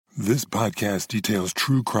This podcast details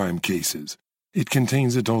true crime cases. It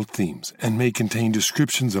contains adult themes and may contain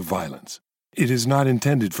descriptions of violence. It is not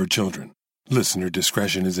intended for children. Listener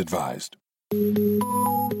discretion is advised.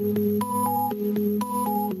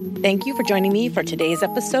 Thank you for joining me for today's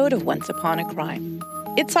episode of Once Upon a Crime.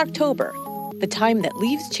 It's October, the time that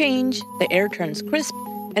leaves change, the air turns crisp,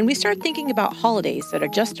 and we start thinking about holidays that are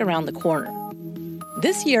just around the corner.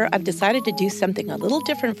 This year, I've decided to do something a little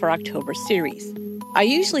different for October's series. I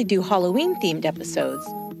usually do Halloween-themed episodes,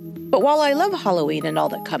 but while I love Halloween and all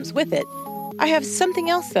that comes with it, I have something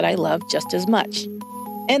else that I love just as much,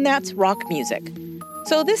 and that's rock music.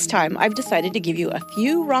 So this time, I've decided to give you a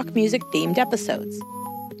few rock music-themed episodes.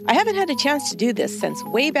 I haven't had a chance to do this since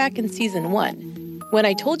way back in Season 1, when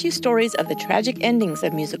I told you stories of the tragic endings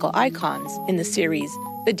of musical icons in the series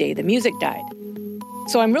The Day the Music Died.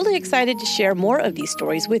 So I'm really excited to share more of these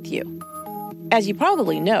stories with you. As you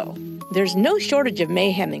probably know, there's no shortage of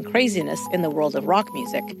mayhem and craziness in the world of rock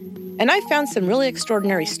music, and I found some really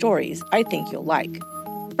extraordinary stories I think you'll like.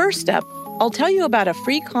 First up, I'll tell you about a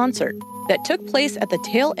free concert that took place at the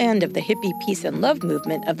tail end of the hippie peace and love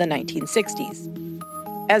movement of the 1960s.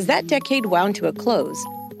 As that decade wound to a close,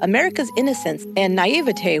 America's innocence and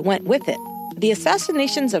naivete went with it. The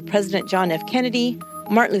assassinations of President John F. Kennedy,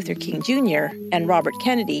 Martin Luther King Jr., and Robert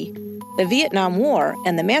Kennedy, the Vietnam War,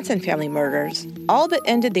 and the Manson family murders all but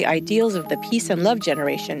ended the ideals of the peace and love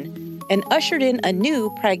generation and ushered in a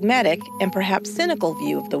new, pragmatic, and perhaps cynical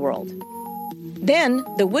view of the world. Then,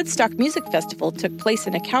 the Woodstock Music Festival took place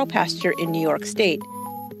in a cow pasture in New York State,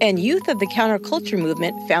 and youth of the counterculture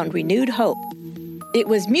movement found renewed hope. It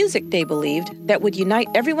was music, they believed, that would unite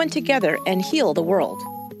everyone together and heal the world.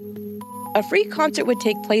 A free concert would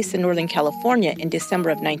take place in Northern California in December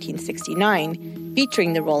of 1969,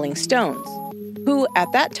 featuring the Rolling Stones, who,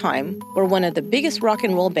 at that time, were one of the biggest rock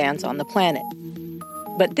and roll bands on the planet.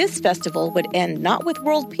 But this festival would end not with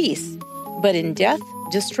world peace, but in death,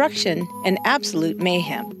 destruction, and absolute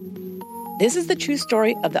mayhem. This is the true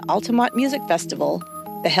story of the Altamont Music Festival,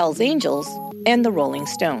 the Hells Angels, and the Rolling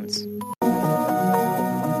Stones.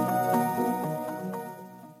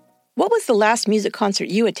 What was the last music concert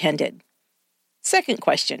you attended? Second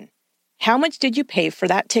question, how much did you pay for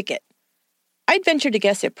that ticket? I'd venture to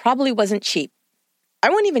guess it probably wasn't cheap. I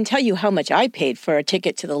won't even tell you how much I paid for a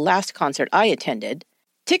ticket to the last concert I attended.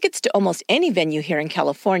 Tickets to almost any venue here in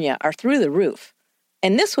California are through the roof,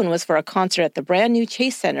 and this one was for a concert at the brand new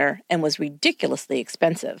Chase Center and was ridiculously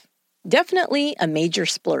expensive. Definitely a major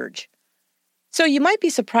splurge. So you might be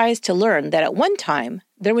surprised to learn that at one time,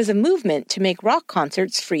 there was a movement to make rock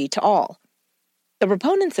concerts free to all. The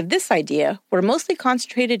proponents of this idea were mostly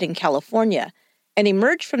concentrated in California and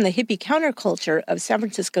emerged from the hippie counterculture of San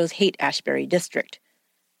Francisco's Haight-Ashbury district.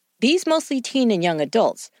 These mostly teen and young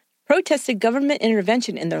adults protested government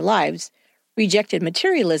intervention in their lives, rejected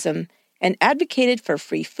materialism, and advocated for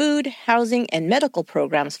free food, housing, and medical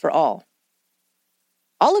programs for all.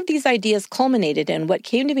 All of these ideas culminated in what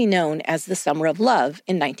came to be known as the Summer of Love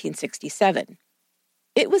in 1967.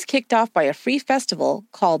 It was kicked off by a free festival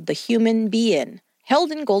called the Human Be-In,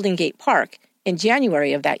 held in Golden Gate Park in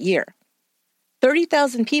January of that year.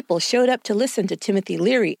 30,000 people showed up to listen to Timothy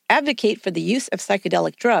Leary advocate for the use of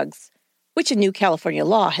psychedelic drugs, which a new California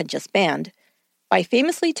law had just banned, by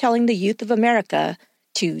famously telling the youth of America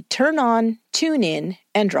to turn on, tune in,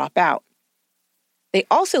 and drop out. They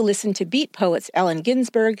also listened to beat poets Allen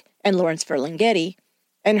Ginsberg and Lawrence Ferlinghetti,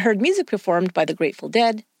 and heard music performed by the Grateful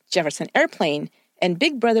Dead, Jefferson Airplane, and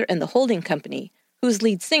Big Brother and the Holding Company, whose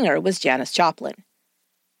lead singer was Janis Joplin.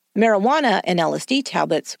 Marijuana and LSD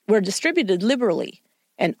tablets were distributed liberally,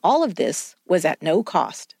 and all of this was at no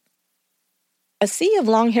cost. A sea of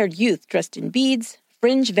long-haired youth dressed in beads,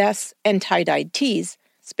 fringe vests, and tie-dyed tees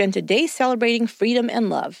spent a day celebrating freedom and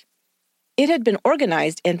love. It had been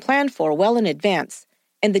organized and planned for well in advance,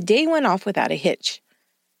 and the day went off without a hitch.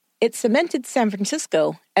 It cemented San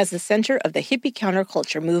Francisco as the center of the hippie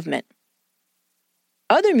counterculture movement.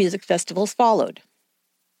 Other music festivals followed.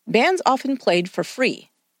 Bands often played for free,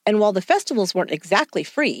 and while the festivals weren't exactly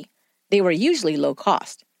free, they were usually low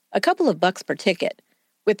cost, a couple of bucks per ticket,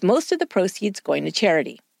 with most of the proceeds going to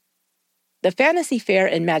charity. The Fantasy Fair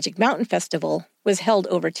and Magic Mountain Festival was held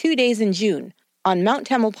over 2 days in June on Mount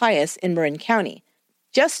Tamalpais in Marin County,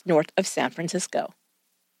 just north of San Francisco.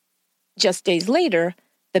 Just days later,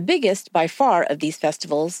 the biggest by far of these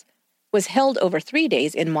festivals was held over 3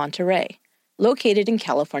 days in Monterey, located in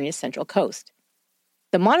California's Central Coast.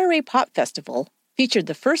 The Monterey Pop Festival featured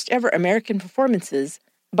the first ever American performances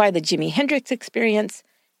by the Jimi Hendrix Experience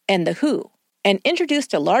and The Who, and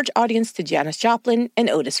introduced a large audience to Janis Joplin and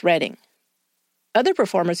Otis Redding. Other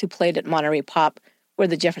performers who played at Monterey Pop were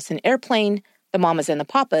the Jefferson Airplane, the Mamas and the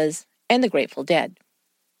Papas, and the Grateful Dead.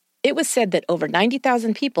 It was said that over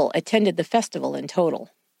 90,000 people attended the festival in total.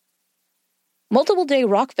 Multiple-day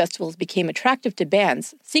rock festivals became attractive to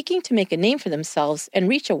bands seeking to make a name for themselves and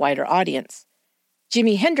reach a wider audience.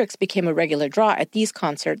 Jimi Hendrix became a regular draw at these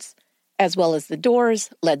concerts, as well as The Doors,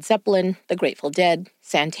 Led Zeppelin, the Grateful Dead,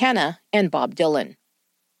 Santana, and Bob Dylan.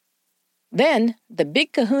 Then, the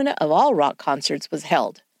big kahuna of all rock concerts was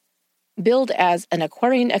held. Billed as an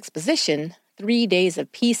Aquarian Exposition, 3 days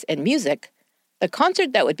of peace and music, the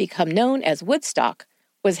concert that would become known as Woodstock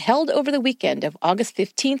was held over the weekend of August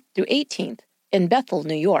 15th through 18th in Bethel,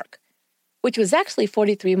 New York, which was actually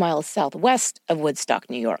 43 miles southwest of Woodstock,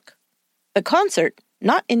 New York. The concert,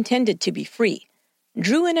 not intended to be free,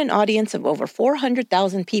 drew in an audience of over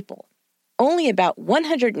 400,000 people, only about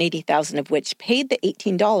 180,000 of which paid the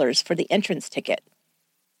 $18 for the entrance ticket.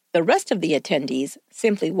 The rest of the attendees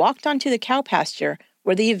simply walked onto the cow pasture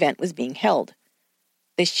where the event was being held.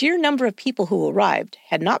 The sheer number of people who arrived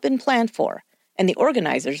had not been planned for, and the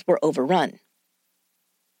organizers were overrun.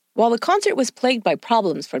 While the concert was plagued by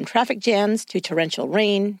problems from traffic jams to torrential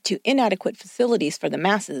rain to inadequate facilities for the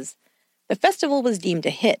masses, the festival was deemed a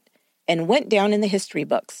hit and went down in the history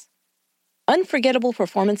books. Unforgettable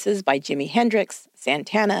performances by Jimi Hendrix,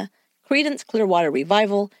 Santana, Creedence Clearwater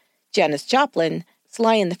Revival, Janis Joplin,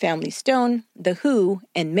 Sly and the Family Stone, The Who,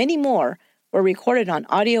 and many more were recorded on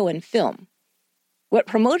audio and film. What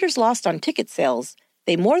promoters lost on ticket sales,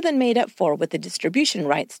 they more than made up for with the distribution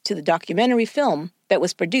rights to the documentary film that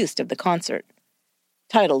was produced of the concert.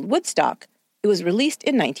 Titled Woodstock, it was released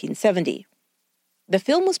in 1970. The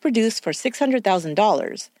film was produced for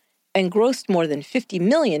 $600,000 and grossed more than $50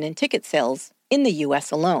 million in ticket sales in the U.S.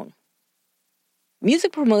 alone.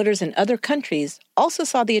 Music promoters in other countries also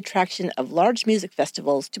saw the attraction of large music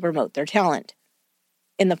festivals to promote their talent.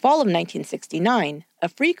 In the fall of 1969, a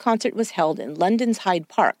free concert was held in London's Hyde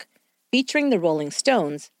Park, featuring the Rolling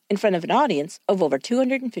Stones in front of an audience of over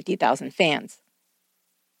 250,000 fans.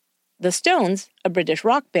 The Stones, a British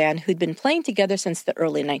rock band who'd been playing together since the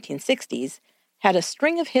early 1960s, had a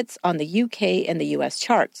string of hits on the UK and the US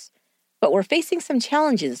charts, but were facing some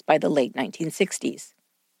challenges by the late 1960s.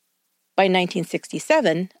 By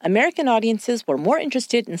 1967, American audiences were more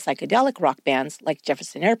interested in psychedelic rock bands like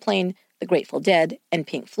Jefferson Airplane, the Grateful Dead, and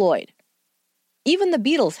Pink Floyd. Even the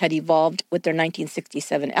Beatles had evolved with their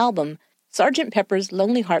 1967 album, Sgt. Pepper's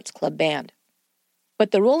Lonely Hearts Club Band.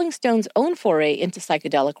 But the Rolling Stones' own foray into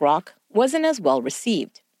psychedelic rock wasn't as well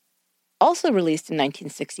received. Also released in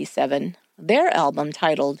 1967, their album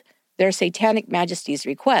titled Their Satanic Majesty's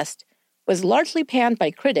Request was largely panned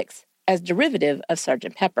by critics as derivative of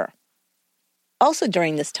Sgt. Pepper. Also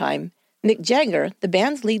during this time, Mick Jagger, the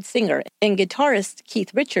band's lead singer, and guitarists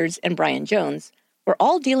Keith Richards and Brian Jones were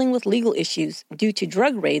all dealing with legal issues due to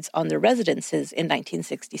drug raids on their residences in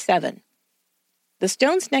 1967. The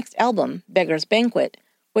Stones' next album, Beggar's Banquet,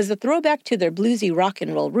 was a throwback to their bluesy rock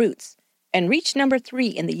and roll roots and reached number 3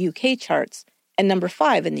 in the UK charts and number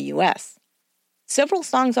 5 in the US. Several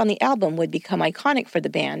songs on the album would become iconic for the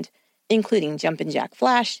band, including Jumpin' Jack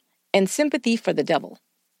Flash and Sympathy for the Devil.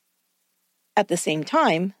 At the same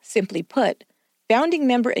time, simply put, founding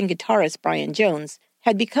member and guitarist Brian Jones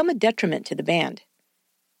had become a detriment to the band.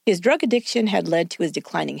 His drug addiction had led to his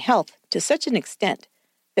declining health to such an extent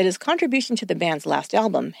that his contribution to the band's last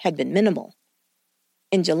album had been minimal.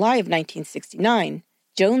 In July of 1969,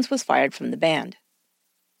 Jones was fired from the band.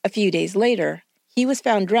 A few days later, he was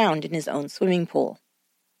found drowned in his own swimming pool.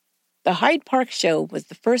 The Hyde Park show was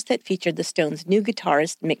the first that featured the Stones' new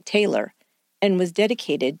guitarist Mick Taylor and was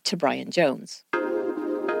dedicated to Brian Jones.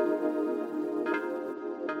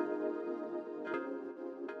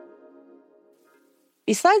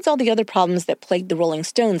 Besides all the other problems that plagued the Rolling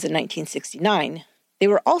Stones in 1969, they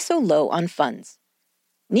were also low on funds.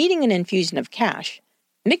 Needing an infusion of cash,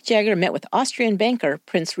 Mick Jagger met with Austrian banker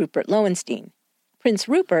Prince Rupert Lowenstein. Prince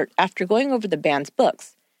Rupert, after going over the band's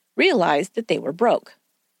books, realized that they were broke.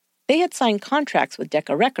 They had signed contracts with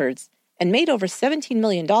Decca Records and made over $17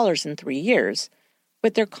 million in 3 years,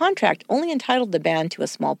 but their contract only entitled the band to a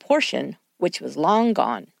small portion, which was long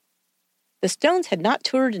gone. The Stones had not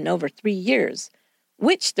toured in over 3 years,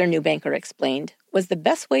 which, their new banker explained, was the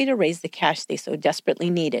best way to raise the cash they so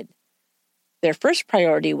desperately needed. Their first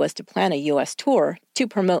priority was to plan a U.S. tour to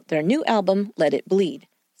promote their new album, Let It Bleed,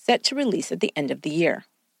 set to release at the end of the year.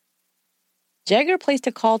 Jagger placed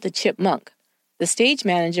a call to Chip Monk, the stage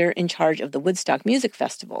manager in charge of the Woodstock Music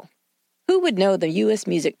Festival. Who would know the U.S.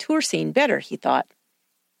 music tour scene better, he thought.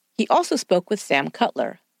 He also spoke with Sam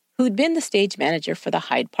Cutler, who'd been the stage manager for the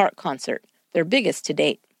Hyde Park concert, their biggest to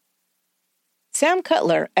date. Sam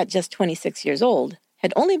Cutler, at just 26 years old,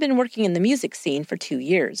 had only been working in the music scene for 2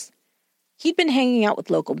 years. He'd been hanging out with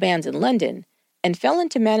local bands in London and fell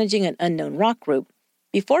into managing an unknown rock group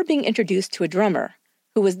before being introduced to a drummer,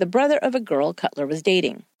 who was the brother of a girl Cutler was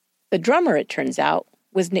dating. The drummer, it turns out,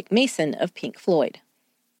 was Nick Mason of Pink Floyd.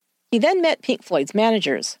 He then met Pink Floyd's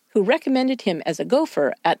managers, who recommended him as a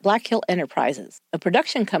gopher at Black Hill Enterprises, a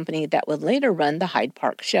production company that would later run the Hyde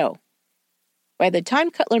Park show. By the time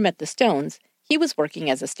Cutler met the Stones, he was working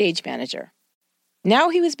as a stage manager. Now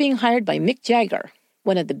he was being hired by Mick Jagger,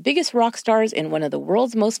 one of the biggest rock stars in one of the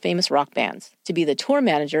world's most famous rock bands, to be the tour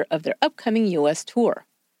manager of their upcoming U.S. tour.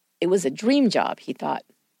 It was a dream job, he thought.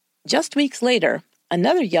 Just weeks later,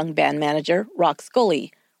 another young band manager, Rock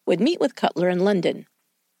Scully, would meet with Cutler in London.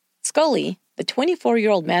 Scully, the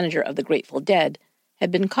 24-year-old manager of the Grateful Dead,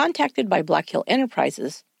 had been contacted by Black Hill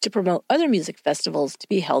Enterprises to promote other music festivals to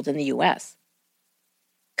be held in the U.S.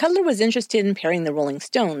 Cutler was interested in pairing the Rolling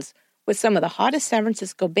Stones with some of the hottest San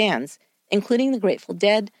Francisco bands, including the Grateful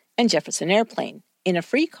Dead and Jefferson Airplane, in a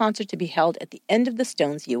free concert to be held at the end of the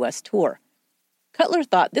Stones' U.S. tour. Cutler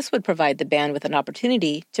thought this would provide the band with an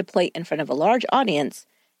opportunity to play in front of a large audience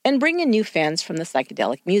and bring in new fans from the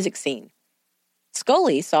psychedelic music scene.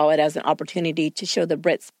 Scully saw it as an opportunity to show the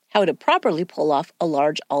Brits how to properly pull off a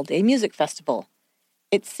large all-day music festival.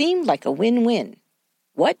 It seemed like a win-win.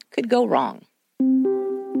 What could go wrong?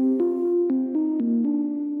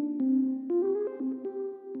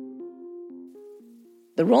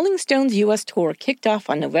 The Rolling Stones' U.S. tour kicked off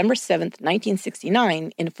on November 7,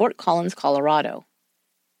 1969, in Fort Collins, Colorado.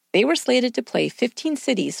 They were slated to play 15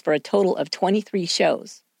 cities for a total of 23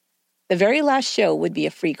 shows. The very last show would be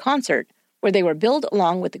a free concert where they were billed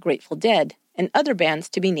along with the Grateful Dead and other bands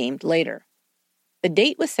to be named later. The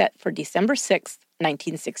date was set for December 6,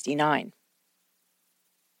 1969.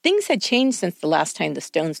 Things had changed since the last time the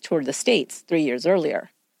Stones toured the States 3 years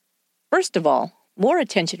earlier. First of all, more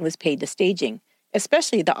attention was paid to staging,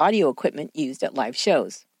 especially the audio equipment used at live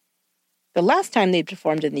shows. The last time they'd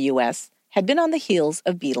performed in the U.S. had been on the heels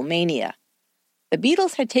of Beatlemania. The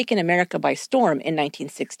Beatles had taken America by storm in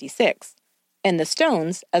 1966, and the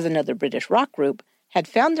Stones, as another British rock group, had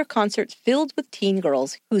found their concerts filled with teen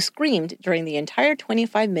girls who screamed during the entire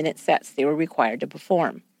 25-minute sets they were required to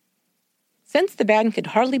perform. Since the band could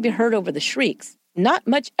hardly be heard over the shrieks, not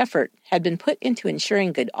much effort had been put into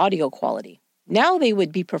ensuring good audio quality. Now they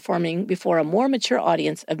would be performing before a more mature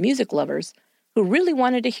audience of music lovers who really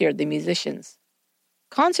wanted to hear the musicians.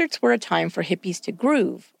 Concerts were a time for hippies to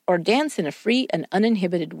groove or dance in a free and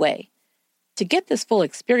uninhibited way. To get this full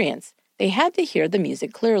experience, they had to hear the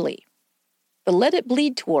music clearly. The Let It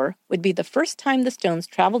Bleed tour would be the first time the Stones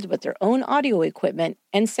traveled with their own audio equipment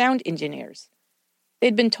and sound engineers.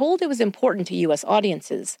 They'd been told it was important to U.S.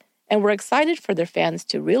 audiences and were excited for their fans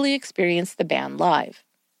to really experience the band live.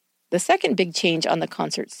 The second big change on the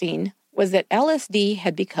concert scene was that LSD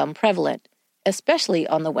had become prevalent, especially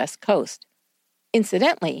on the West Coast.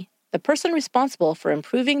 Incidentally, the person responsible for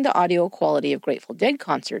improving the audio quality of Grateful Dead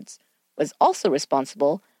concerts was also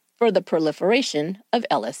responsible for the proliferation of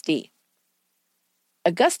LSD.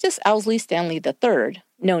 Augustus Owsley Stanley III,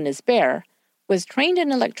 known as Bear, was trained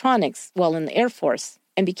in electronics while in the Air Force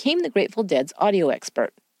and became the Grateful Dead's audio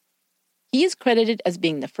expert. He is credited as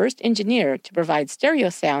being the first engineer to provide stereo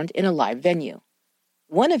sound in a live venue.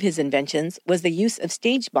 One of his inventions was the use of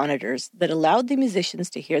stage monitors that allowed the musicians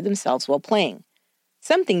to hear themselves while playing,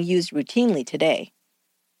 something used routinely today.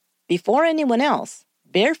 Before anyone else,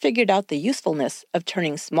 Bear figured out the usefulness of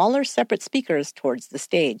turning smaller separate speakers towards the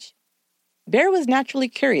stage. Bear was naturally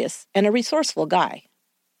curious and a resourceful guy.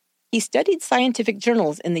 He studied scientific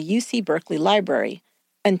journals in the UC Berkeley Library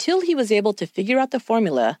until he was able to figure out the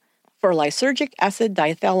formula for lysergic acid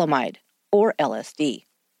diethylamide, or LSD.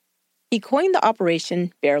 He coined the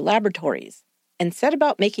operation Bear Laboratories and set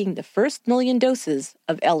about making the first 1 million doses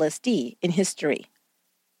of LSD in history.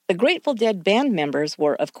 The Grateful Dead band members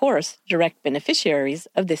were, of course, direct beneficiaries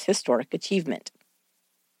of this historic achievement.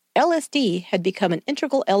 LSD had become an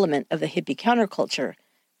integral element of the hippie counterculture,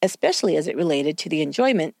 especially as it related to the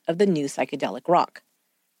enjoyment of the new psychedelic rock.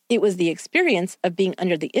 It was the experience of being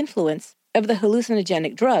under the influence of the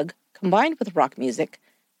hallucinogenic drug combined with rock music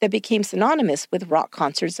that became synonymous with rock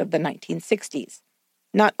concerts of the 1960s.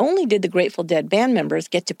 Not only did the Grateful Dead band members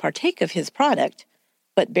get to partake of his product,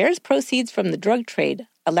 but Bear's proceeds from the drug trade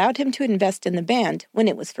allowed him to invest in the band when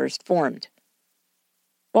it was first formed.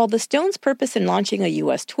 While the Stones' purpose in launching a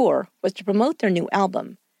U.S. tour was to promote their new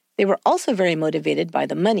album, they were also very motivated by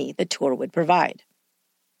the money the tour would provide.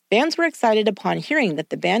 Fans were excited upon hearing that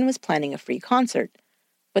the band was planning a free concert,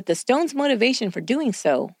 but the Stones' motivation for doing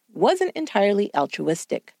so wasn't entirely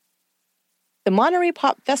altruistic. The Monterey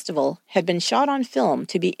Pop Festival had been shot on film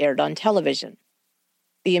to be aired on television.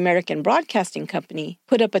 The American Broadcasting Company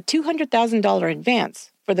put up a $200,000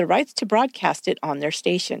 advance for the rights to broadcast it on their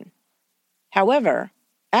station. However,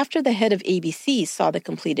 after the head of ABC saw the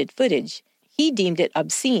completed footage, he deemed it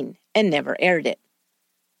obscene and never aired it.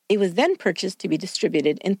 It was then purchased to be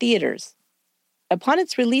distributed in theaters. Upon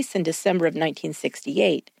its release in December of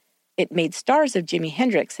 1968, it made stars of Jimi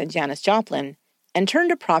Hendrix and Janis Joplin and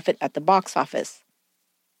turned a profit at the box office.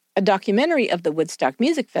 A documentary of the Woodstock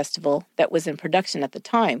Music Festival that was in production at the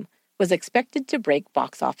time was expected to break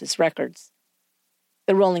box office records.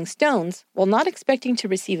 The Rolling Stones, while not expecting to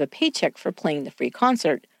receive a paycheck for playing the free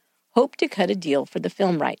concert, hoped to cut a deal for the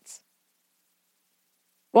film rights.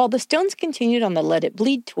 While the Stones continued on the Let It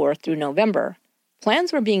Bleed tour through November,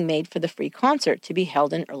 plans were being made for the free concert to be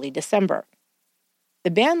held in early December.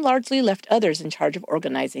 The band largely left others in charge of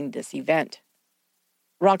organizing this event.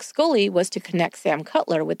 Rock Scully was to connect Sam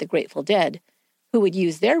Cutler with the Grateful Dead, who would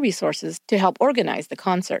use their resources to help organize the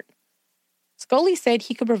concert. Scully said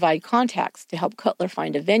he could provide contacts to help Cutler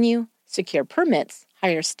find a venue, secure permits,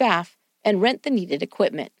 hire staff, and rent the needed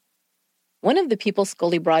equipment. One of the people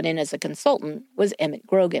Scully brought in as a consultant was Emmett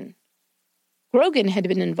Grogan. Grogan had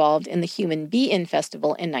been involved in the Human Be-In Festival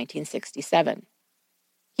in 1967.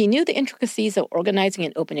 He knew the intricacies of organizing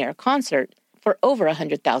an open-air concert for over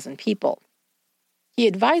 100,000 people. He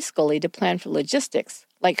advised Scully to plan for logistics,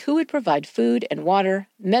 like who would provide food and water,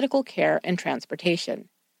 medical care, and transportation.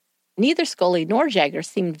 Neither Scully nor Jagger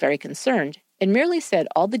seemed very concerned, and merely said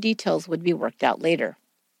all the details would be worked out later.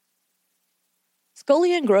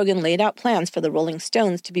 Scully and Grogan laid out plans for the Rolling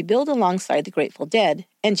Stones to be billed alongside the Grateful Dead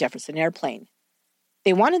and Jefferson Airplane.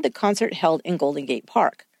 They wanted the concert held in Golden Gate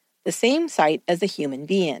Park, the same site as the Human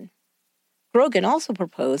Be-In. Grogan also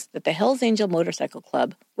proposed that the Hells Angel Motorcycle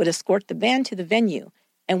Club would escort the band to the venue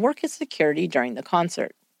and work as security during the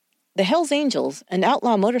concert. The Hells Angels, an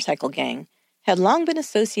outlaw motorcycle gang, had long been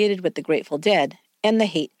associated with the Grateful Dead and the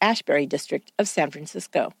Haight-Ashbury district of San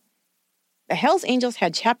Francisco. The Hells Angels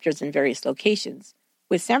had chapters in various locations,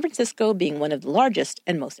 with San Francisco being one of the largest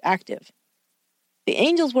and most active. The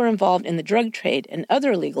Angels were involved in the drug trade and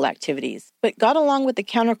other illegal activities, but got along with the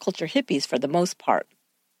counterculture hippies for the most part.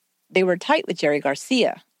 They were tight with Jerry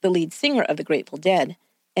Garcia, the lead singer of the Grateful Dead,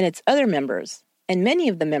 and its other members, and many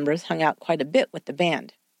of the members hung out quite a bit with the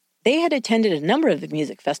band. They had attended a number of the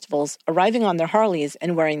music festivals, arriving on their Harleys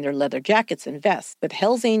and wearing their leather jackets and vests, with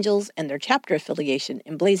Hells Angels and their chapter affiliation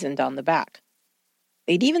emblazoned on the back.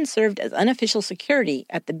 They'd even served as unofficial security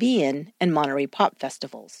at the Be-In and Monterey Pop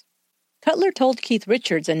festivals. Cutler told Keith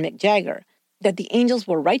Richards and Mick Jagger that the Angels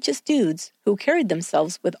were righteous dudes who carried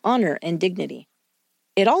themselves with honor and dignity.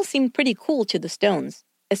 It all seemed pretty cool to the Stones,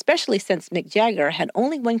 especially since Mick Jagger had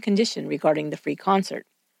only one condition regarding the free concert: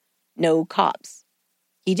 no cops.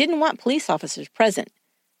 He didn't want police officers present,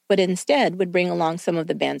 but instead would bring along some of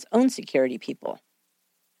the band's own security people.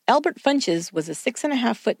 Albert Funches was a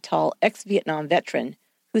 6.5-foot-tall ex-Vietnam veteran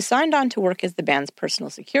who signed on to work as the band's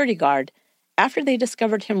personal security guard after they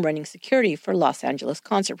discovered him running security for Los Angeles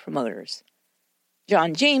concert promoters.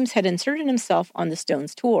 John James had inserted himself on the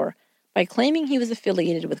Stones tour by claiming he was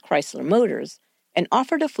affiliated with Chrysler Motors and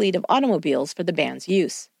offered a fleet of automobiles for the band's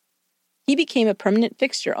use. He became a permanent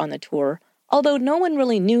fixture on the tour, although no one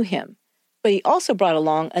really knew him, but he also brought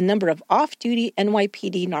along a number of off-duty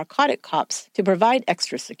NYPD narcotic cops to provide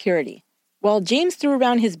extra security. While James threw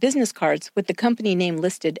around his business cards with the company name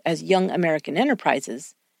listed as Young American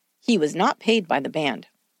Enterprises, he was not paid by the band.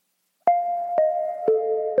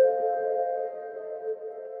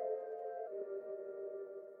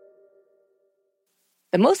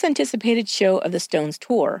 The most anticipated show of the Stones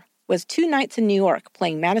tour was 2 nights in New York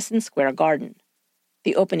playing Madison Square Garden.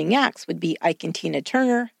 The opening acts would be Ike and Tina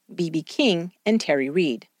Turner, B.B. King, and Terry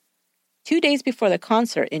Reid. 2 days before the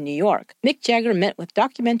concert in New York, Mick Jagger met with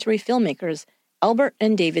documentary filmmakers Albert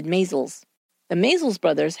and David Maysles. The Maysles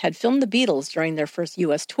brothers had filmed the Beatles during their first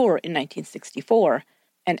U.S. tour in 1964,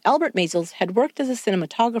 and Albert Maysles had worked as a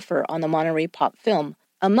cinematographer on the Monterey Pop film,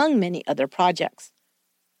 among many other projects.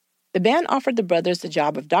 The band offered the brothers the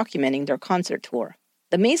job of documenting their concert tour.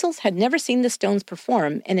 The Maysles had never seen the Stones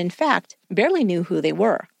perform and, in fact, barely knew who they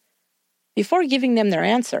were. Before giving them their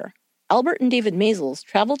answer, Albert and David Maysles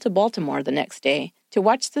traveled to Baltimore the next day to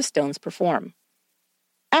watch the Stones perform.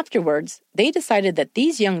 Afterwards, they decided that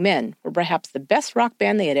these young men were perhaps the best rock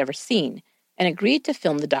band they had ever seen and agreed to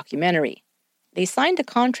film the documentary. They signed a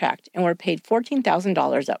contract and were paid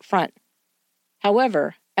 $14,000 up front.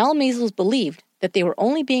 However, Al Maysles believed that they were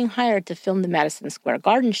only being hired to film the Madison Square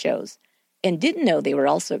Garden shows and didn't know they were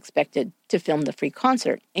also expected to film the free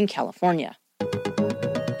concert in California.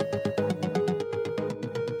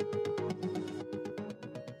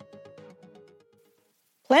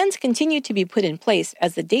 Plans continued to be put in place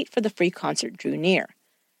as the date for the free concert drew near.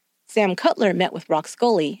 Sam Cutler met with Rock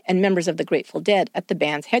Scully and members of the Grateful Dead at the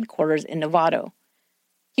band's headquarters in Novato.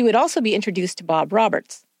 He would also be introduced to Bob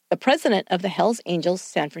Roberts, the president of the Hells Angels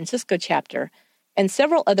San Francisco chapter, and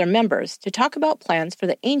several other members to talk about plans for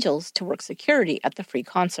the Angels to work security at the free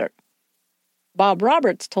concert. Bob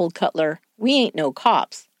Roberts told Cutler, "We ain't no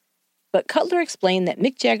cops." But Cutler explained that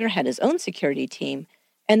Mick Jagger had his own security team,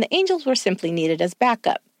 and the Angels were simply needed as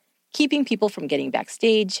backup, keeping people from getting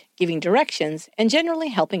backstage, giving directions, and generally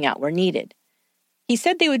helping out where needed. He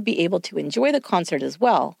said they would be able to enjoy the concert as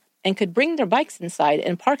well, and could bring their bikes inside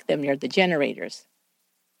and park them near the generators.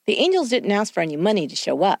 The Angels didn't ask for any money to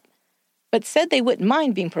show up, but said they wouldn't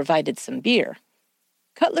mind being provided some beer.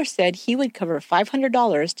 Cutler said he would cover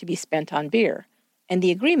 $500 to be spent on beer, and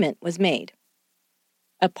the agreement was made.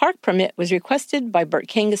 A park permit was requested by Bert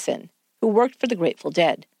Kangason, who worked for the Grateful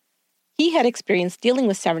Dead. He had experience dealing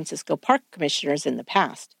with San Francisco park commissioners in the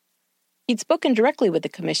past. He'd spoken directly with the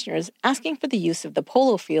commissioners asking for the use of the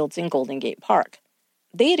polo fields in Golden Gate Park.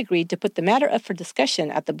 They had agreed to put the matter up for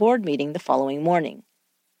discussion at the board meeting the following morning.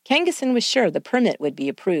 Kangason was sure the permit would be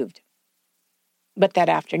approved. But that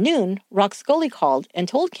afternoon, Rock Scully called and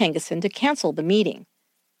told Kangason to cancel the meeting.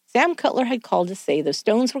 Sam Cutler had called to say the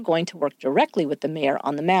Stones were going to work directly with the mayor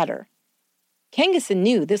on the matter. Kangason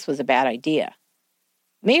knew this was a bad idea.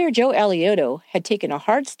 Mayor Joe Alioto had taken a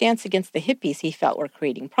hard stance against the hippies he felt were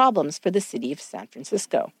creating problems for the city of San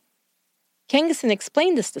Francisco. Kangason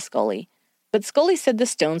explained this to Scully, but Scully said the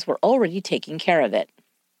Stones were already taking care of it.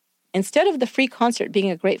 Instead of the free concert being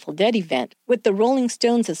a Grateful Dead event with the Rolling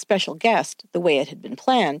Stones as special guest, the way it had been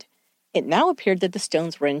planned, it now appeared that the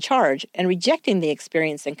Stones were in charge and rejecting the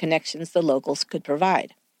experience and connections the locals could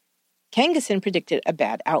provide. Kangason predicted a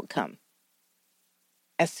bad outcome.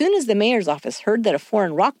 As soon as the mayor's office heard that a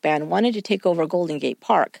foreign rock band wanted to take over Golden Gate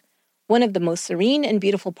Park, one of the most serene and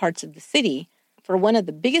beautiful parts of the city, for one of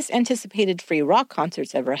the biggest anticipated free rock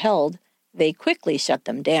concerts ever held, they quickly shut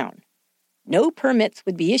them down. No permits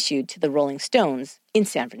would be issued to the Rolling Stones in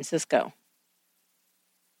San Francisco.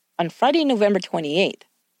 On Friday, November 28th,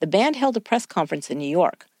 the band held a press conference in New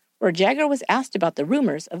York, where Jagger was asked about the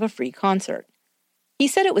rumors of a free concert. He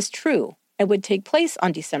said it was true and would take place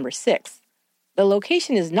on December 6th. The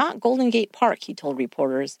location is not Golden Gate Park, he told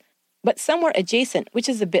reporters, but somewhere adjacent, which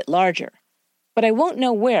is a bit larger. But I won't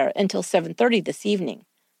know where until 7:30 this evening,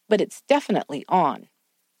 but it's definitely on.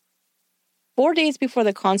 4 days before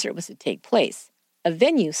the concert was to take place, a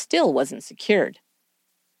venue still wasn't secured.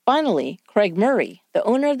 Finally, Craig Murray, the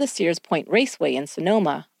owner of the Sears Point Raceway in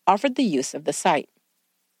Sonoma, offered the use of the site.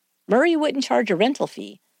 Murray wouldn't charge a rental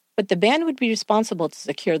fee, but the band would be responsible to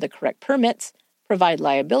secure the correct permits, provide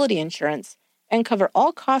liability insurance, and cover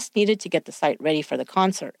all costs needed to get the site ready for the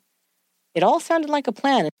concert. It all sounded like a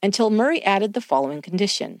plan until Murray added the following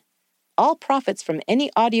condition. All profits from any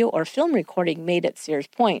audio or film recording made at Sears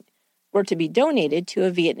Point were to be donated to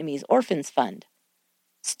a Vietnamese orphans fund.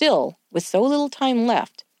 Still, with so little time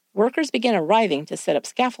left, workers began arriving to set up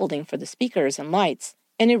scaffolding for the speakers and lights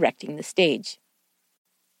and erecting the stage.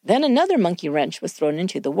 Then another monkey wrench was thrown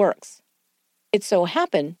into the works. It so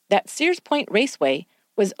happened that Sears Point Raceway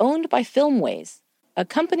was owned by Filmways, a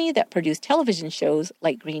company that produced television shows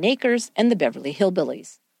like Green Acres and the Beverly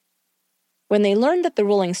Hillbillies. When they learned that the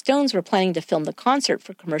Rolling Stones were planning to film the concert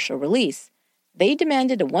for commercial release, they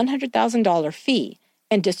demanded a $100,000 fee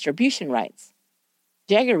and distribution rights.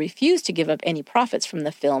 Jagger refused to give up any profits from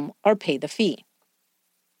the film or pay the fee.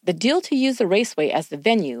 The deal to use the raceway as the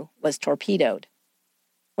venue was torpedoed.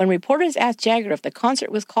 When reporters asked Jagger if the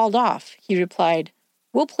concert was called off, he replied,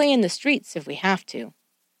 "We'll play in the streets if we have to."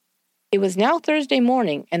 It was now Thursday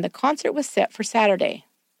morning, and the concert was set for Saturday.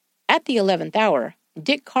 At the 11th hour,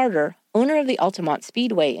 Dick Carter, owner of the Altamont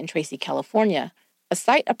Speedway in Tracy, California, a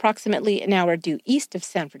site approximately an hour due east of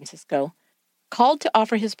San Francisco, called to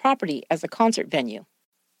offer his property as a concert venue.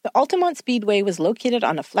 The Altamont Speedway was located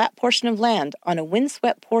on a flat portion of land on a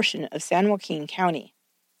windswept portion of San Joaquin County.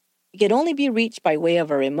 It could only be reached by way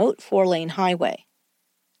of a remote 4-lane highway.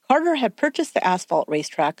 Carter had purchased the asphalt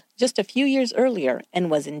racetrack just a few years earlier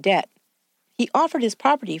and was in debt. He offered his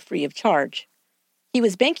property free of charge. He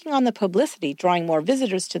was banking on the publicity drawing more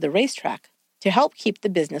visitors to the racetrack to help keep the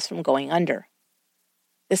business from going under.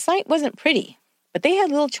 The site wasn't pretty, but they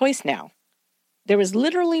had little choice now. There was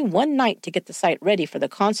literally one night to get the site ready for the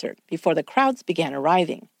concert before the crowds began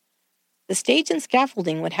arriving. The stage and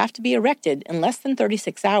scaffolding would have to be erected in less than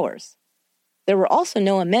 36 hours. There were also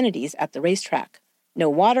no amenities at the racetrack, no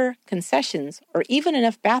water, concessions, or even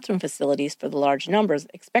enough bathroom facilities for the large numbers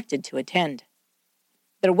expected to attend.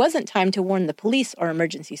 There wasn't time to warn the police or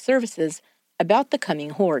emergency services about the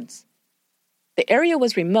coming hordes. The area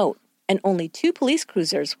was remote, and only 2 police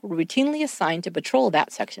cruisers were routinely assigned to patrol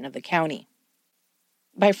that section of the county.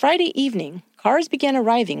 By Friday evening, cars began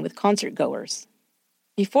arriving with concert-goers.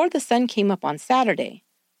 Before the sun came up on Saturday,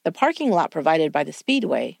 the parking lot provided by the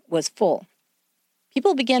Speedway was full.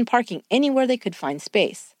 People began parking anywhere they could find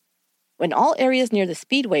space. When all areas near the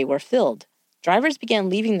Speedway were filled, drivers began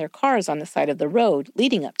leaving their cars on the side of the road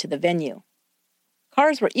leading up to the venue.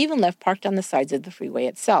 Cars were even left parked on the sides of the freeway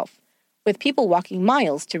itself, with people walking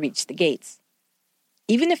miles to reach the gates.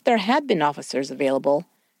 Even if there had been officers available,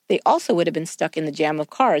 they also would have been stuck in the jam of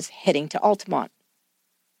cars heading to Altamont.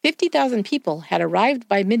 50,000 people had arrived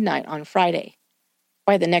by midnight on Friday.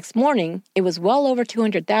 By the next morning, it was well over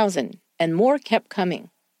 200,000, and more kept coming.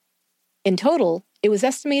 In total, it was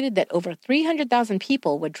estimated that over 300,000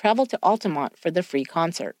 people would travel to Altamont for the free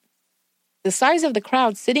concert. The size of the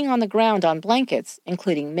crowd sitting on the ground on blankets,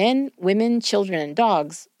 including men, women, children, and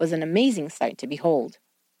dogs, was an amazing sight to behold.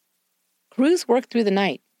 Crews worked through the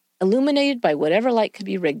night, illuminated by whatever light could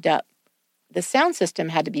be rigged up. The sound system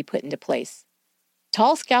had to be put into place.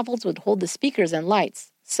 Tall scaffolds would hold the speakers and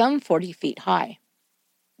lights, some 40 feet high.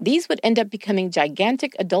 These would end up becoming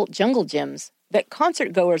gigantic adult jungle gyms that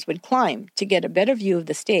concert-goers would climb to get a better view of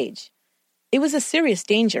the stage. It was a serious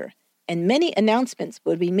danger, and many announcements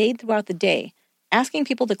would be made throughout the day, asking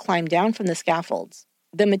people to climb down from the scaffolds.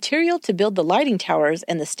 The material to build the lighting towers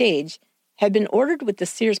and the stage had been ordered with the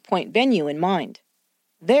Sears Point venue in mind.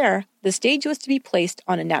 There, the stage was to be placed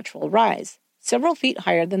on a natural rise, several feet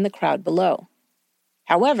higher than the crowd below.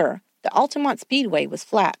 However, the Altamont Speedway was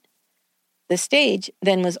flat. The stage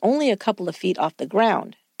then was only a couple of feet off the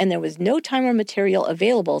ground, and there was no time or material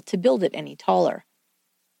available to build it any taller.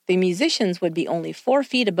 The musicians would be only 4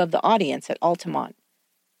 feet above the audience at Altamont.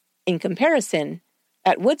 In comparison,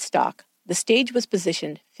 at Woodstock, the stage was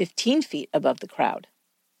positioned 15 feet above the crowd.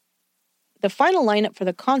 The final lineup for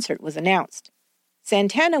the concert was announced.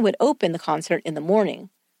 Santana would open the concert in the morning,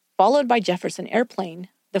 followed by Jefferson Airplane,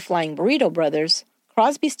 the Flying Burrito Brothers,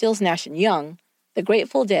 Crosby, Stills, Nash & Young, the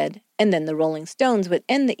Grateful Dead, and then the Rolling Stones would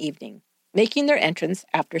end the evening, making their entrance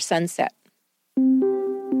after sunset.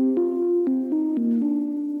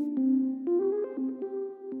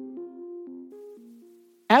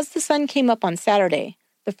 As the sun came up on Saturday,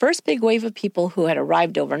 the first big wave of people who had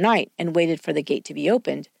arrived overnight and waited for the gate to be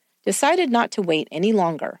opened decided not to wait any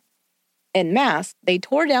longer. En masse, they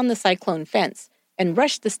tore down the cyclone fence and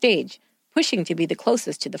rushed the stage, pushing to be the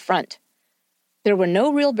closest to the front. There were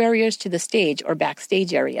no real barriers to the stage or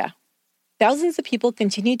backstage area. Thousands of people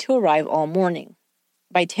continued to arrive all morning.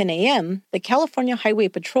 By 10 a.m., the California Highway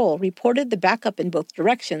Patrol reported the backup in both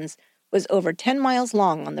directions was over 10 miles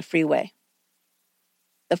long on the freeway.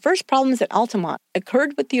 The first problems at Altamont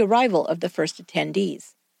occurred with the arrival of the first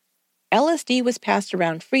attendees. LSD was passed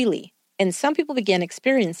around freely, and some people began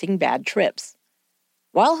experiencing bad trips.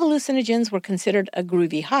 While hallucinogens were considered a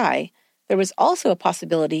groovy high, there was also a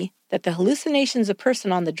possibility that the hallucinations a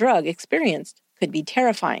person on the drug experienced could be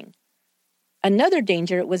terrifying. Another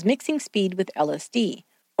danger was mixing speed with LSD,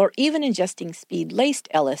 or even ingesting speed-laced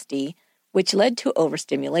LSD, which led to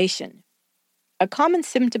overstimulation. A common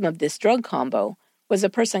symptom of this drug combo was a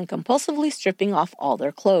person compulsively stripping off all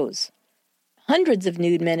their clothes. Hundreds of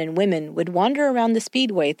nude men and women would wander around the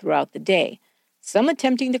Speedway throughout the day, some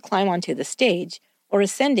attempting to climb onto the stage or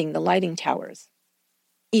ascending the lighting towers.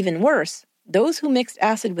 Even worse, those who mixed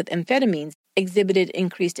acid with amphetamines exhibited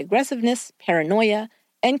increased aggressiveness, paranoia,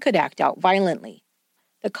 and could act out violently.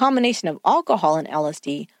 The combination of alcohol and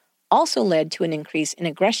LSD also led to an increase in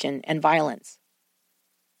aggression and violence.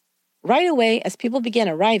 Right away, as people began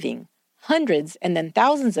arriving, hundreds and then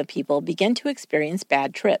thousands of people began to experience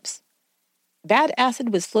bad trips. Bad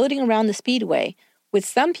acid was floating around the Speedway, with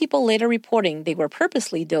some people later reporting they were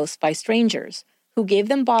purposely dosed by strangers, who gave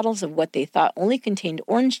them bottles of what they thought only contained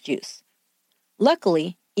orange juice.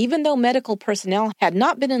 Luckily, even though medical personnel had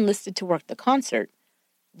not been enlisted to work the concert,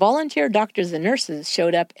 volunteer doctors and nurses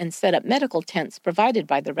showed up and set up medical tents provided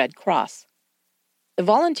by the Red Cross. The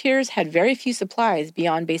volunteers had very few supplies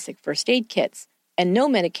beyond basic first aid kits and no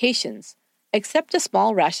medications, except a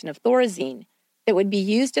small ration of Thorazine that would be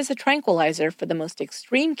used as a tranquilizer for the most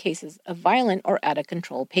extreme cases of violent or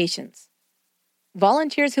out-of-control patients.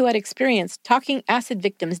 Volunteers who had experienced talking acid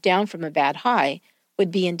victims down from a bad high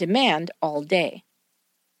would be in demand all day.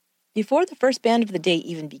 Before the first band of the day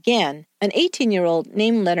even began, an 18-year-old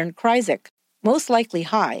named Leonard Kryzik, most likely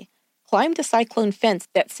high, climbed a cyclone fence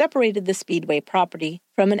that separated the Speedway property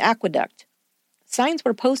from an aqueduct. Signs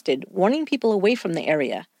were posted warning people away from the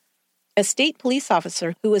area. A state police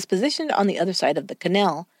officer who was positioned on the other side of the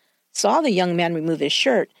canal saw the young man remove his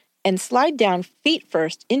shirt and slide down feet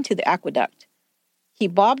first into the aqueduct. He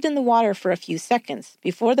bobbed in the water for a few seconds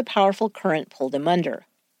before the powerful current pulled him under.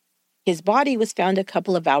 His body was found a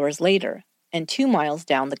couple of hours later, and 2 miles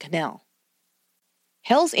down the canal.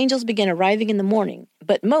 Hell's Angels began arriving in the morning,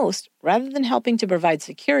 but most, rather than helping to provide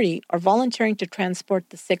security or volunteering to transport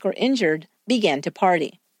the sick or injured, began to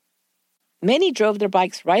party. Many drove their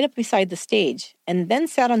bikes right up beside the stage and then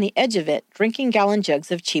sat on the edge of it, drinking gallon jugs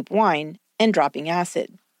of cheap wine and dropping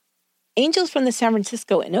acid. Angels from the San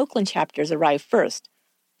Francisco and Oakland chapters arrived first,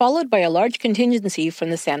 followed by a large contingency from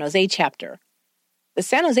the San Jose chapter. The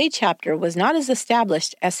San Jose chapter was not as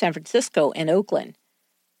established as San Francisco and Oakland.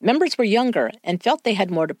 Members were younger and felt they had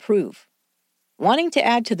more to prove. Wanting to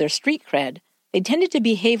add to their street cred, they tended to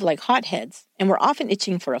behave like hotheads and were often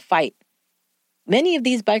itching for a fight. Many of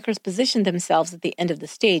these bikers positioned themselves at the end of the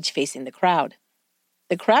stage facing the crowd.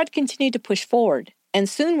 The crowd continued to push forward and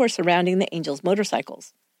soon were surrounding the Angels'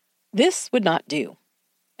 motorcycles. This would not do.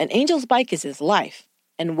 An Angel's bike is his life,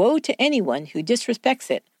 and woe to anyone who disrespects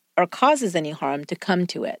it or causes any harm to come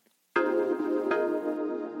to it.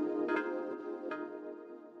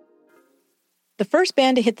 The first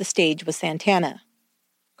band to hit the stage was Santana.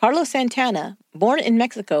 Carlos Santana, born in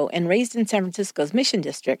Mexico and raised in San Francisco's Mission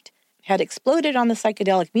District, had exploded on the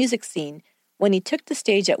psychedelic music scene when he took the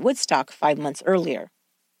stage at Woodstock 5 months earlier.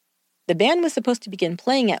 The band was supposed to begin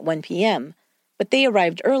playing at 1 p.m., but they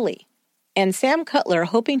arrived early, and Sam Cutler,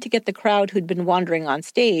 hoping to get the crowd who'd been wandering on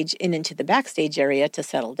stage and into the backstage area to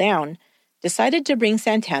settle down, decided to bring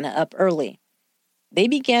Santana up early. They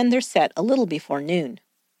began their set a little before noon.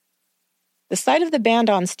 The sight of the band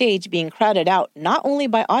on stage being crowded out not only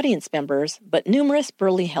by audience members, but numerous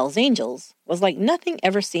burly Hells Angels, was like nothing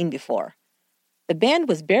ever seen before. The band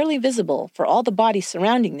was barely visible for all the bodies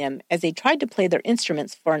surrounding them as they tried to play their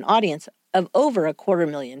instruments for an audience of over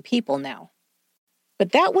 250,000 people now.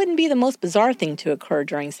 But that wouldn't be the most bizarre thing to occur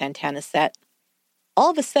during Santana's set. All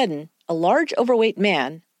of a sudden, a large overweight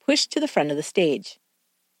man pushed to the front of the stage.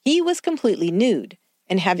 He was completely nude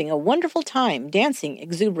and having a wonderful time dancing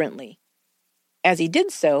exuberantly. As he did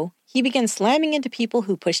so, he began slamming into people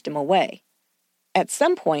who pushed him away. At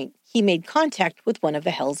some point, he made contact with one of the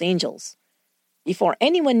Hells Angels. Before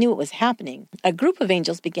anyone knew what was happening, a group of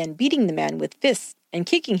angels began beating the man with fists and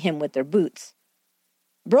kicking him with their boots.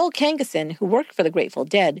 Burl Kangason, who worked for the Grateful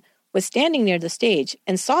Dead, was standing near the stage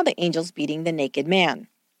and saw the angels beating the naked man.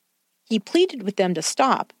 He pleaded with them to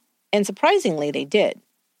stop, and surprisingly they did.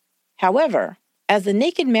 However, as the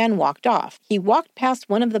naked man walked off, he walked past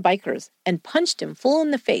one of the bikers and punched him full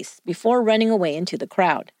in the face before running away into the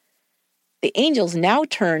crowd. The angels now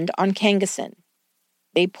turned on Kangason.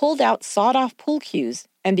 They pulled out sawed-off pool cues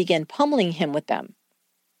and began pummeling him with them.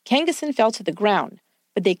 Kangason fell to the ground,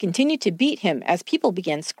 but they continued to beat him as people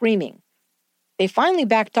began screaming. They finally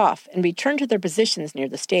backed off and returned to their positions near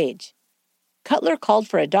the stage. Cutler called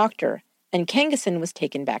for a doctor, and Kangason was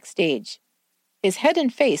taken backstage. His head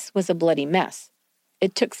and face was a bloody mess.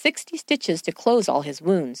 It took 60 stitches to close all his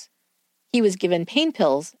wounds. He was given pain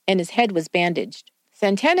pills, and his head was bandaged.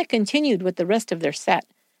 Santana continued with the rest of their set,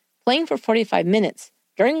 playing for 45 minutes,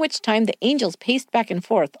 during which time the angels paced back and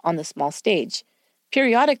forth on the small stage,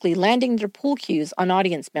 periodically landing their pool cues on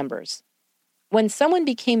audience members. When someone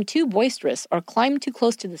became too boisterous or climbed too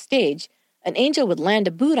close to the stage, an angel would land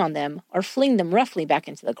a boot on them or fling them roughly back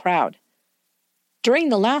into the crowd. During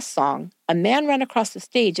the last song, a man ran across the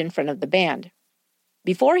stage in front of the band.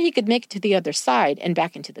 Before he could make it to the other side and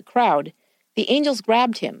back into the crowd, the angels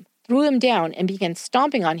grabbed him, threw him down, and began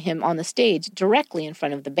stomping on him on the stage directly in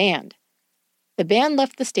front of the band. The band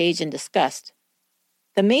left the stage in disgust.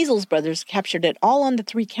 The Maisels brothers captured it all on the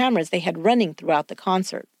 3 cameras they had running throughout the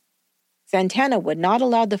concert. Santana would not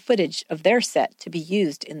allow the footage of their set to be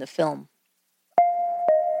used in the film.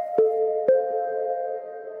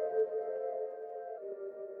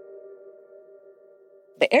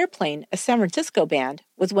 The Airplane, a San Francisco band,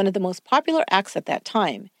 was one of the most popular acts at that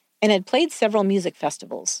time and had played several music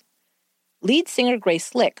festivals. Lead singer Grace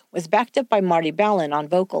Slick was backed up by Marty Balin on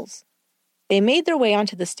vocals. They made their way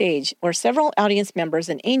onto the stage where several audience members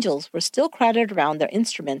and angels were still crowded around their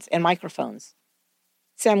instruments and microphones.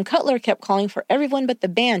 Sam Cutler kept calling for everyone but the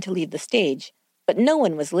band to leave the stage, but no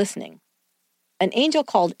one was listening. An angel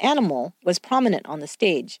called Animal was prominent on the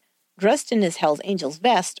stage, dressed in his Hells Angels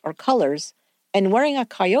vest or colors, and wearing a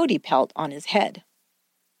coyote pelt on his head.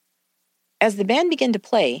 As the band began to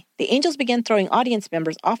play, the angels began throwing audience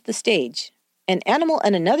members off the stage, and Animal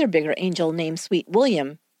and another bigger angel named Sweet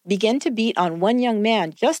William began to beat on one young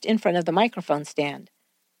man just in front of the microphone stand.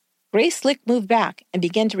 Grace Slick moved back and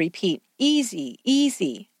began to repeat, "Easy,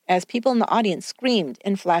 easy," as people in the audience screamed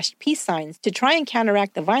and flashed peace signs to try and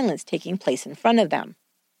counteract the violence taking place in front of them.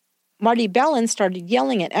 Marty Balin started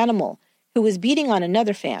yelling at Animal, who was beating on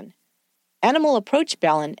another fan. Animal approached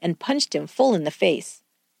Balin and punched him full in the face.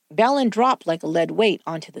 Balin dropped like a lead weight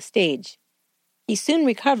onto the stage. He soon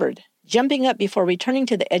recovered, jumping up before returning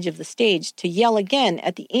to the edge of the stage to yell again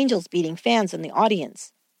at the Angels beating fans in the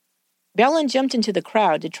audience. Balin jumped into the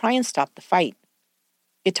crowd to try and stop the fight.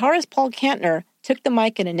 Guitarist Paul Kantner took the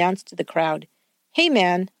mic and announced to the crowd, "Hey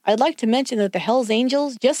man, I'd like to mention that the Hells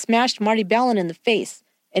Angels just smashed Marty Balin in the face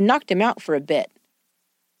and knocked him out for a bit."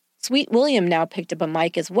 Sweet William now picked up a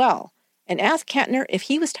mic as well and asked Kantner if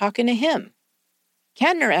he was talking to him.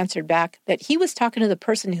 Kantner answered back that he was talking to the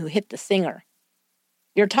person who hit the singer.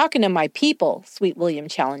 "You're talking to my people," Sweet William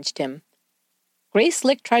challenged him. Grace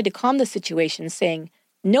Slick tried to calm the situation, saying,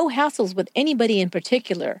 "No hassles with anybody in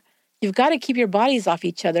particular. You've got to keep your bodies off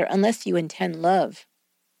each other unless you intend love."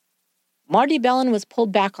 Marty Balin was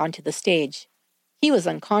pulled back onto the stage. He was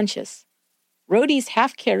unconscious. Roadies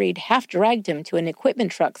half-carried, half-dragged him to an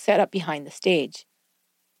equipment truck set up behind the stage.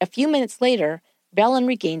 A few minutes later, Balin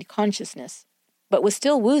regained consciousness, but was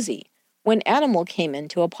still woozy when Animal came in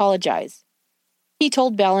to apologize. He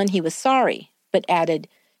told Balin he was sorry, but added,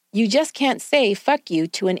 "You just can't say fuck you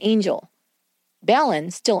to an angel." Balin,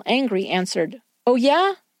 still angry, answered, "Oh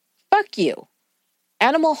yeah? Fuck you."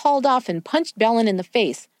 Animal hauled off and punched Balin in the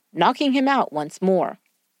face, knocking him out once more.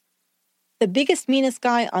 The biggest, meanest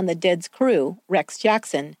guy on the Dead's crew, Rex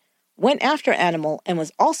Jackson, went after Animal and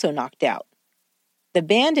was also knocked out. The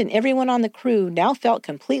band and everyone on the crew now felt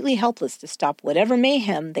completely helpless to stop whatever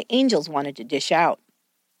mayhem the Angels wanted to dish out.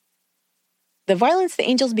 The violence the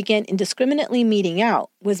Angels began indiscriminately meting out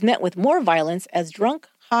was met with more violence as drunk,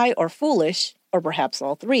 high, or foolish, or perhaps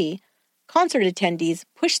all three, concert attendees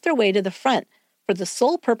pushed their way to the front for the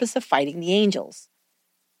sole purpose of fighting the Angels.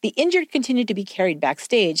 The injured continued to be carried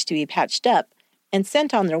backstage to be patched up and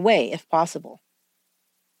sent on their way if possible.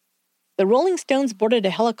 The Rolling Stones boarded a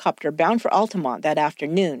helicopter bound for Altamont that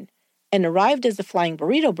afternoon and arrived as the Flying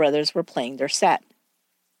Burrito Brothers were playing their set.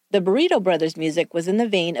 The Burrito Brothers' music was in the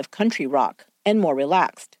vein of country rock and more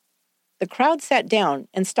relaxed. The crowd sat down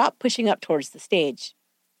and stopped pushing up towards the stage.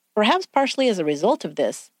 Perhaps partially as a result of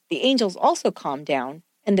this, the Angels also calmed down,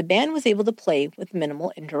 and the band was able to play with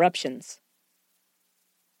minimal interruptions.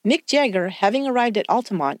 Mick Jagger, having arrived at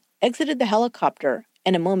Altamont, exited the helicopter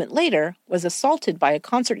and a moment later was assaulted by a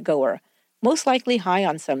concert-goer, most likely high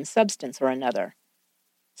on some substance or another.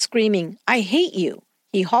 Screaming, "I hate you,"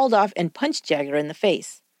 he hauled off and punched Jagger in the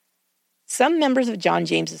face. Some members of John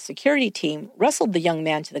James's security team wrestled the young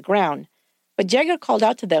man to the ground, but Jagger called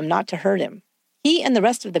out to them not to hurt him. He and the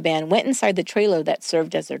rest of the band went inside the trailer that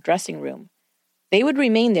served as their dressing room. They would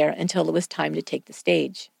remain there until it was time to take the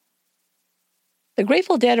stage. The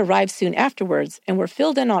Grateful Dead arrived soon afterwards and were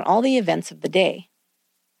filled in on all the events of the day.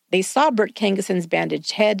 They saw Burt Kangason's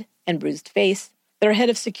bandaged head and bruised face, their head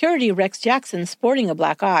of security Rex Jackson sporting a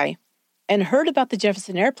black eye, and heard about the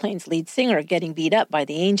Jefferson Airplane's lead singer getting beat up by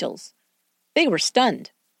the Angels. They were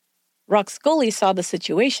stunned. Rock Scully saw the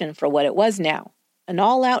situation for what it was now, an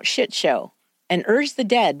all-out shit show, and urged the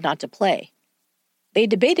Dead not to play. They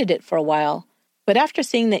debated it for a while, but after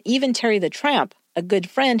seeing that even Terry the Tramp, a good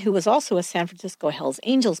friend who was also a San Francisco Hells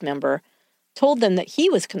Angels member, told them that he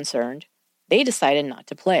was concerned, they decided not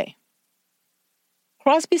to play.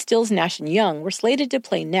 Crosby, Stills, Nash & Young were slated to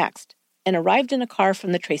play next and arrived in a car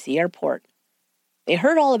from the Tracy Airport. They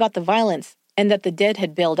heard all about the violence and that the Dead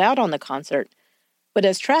had bailed out on the concert, but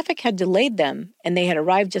as traffic had delayed them and they had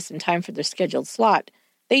arrived just in time for their scheduled slot,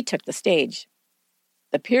 they took the stage.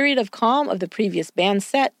 The period of calm of the previous band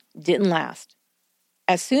set didn't last.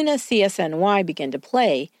 As soon as CSNY began to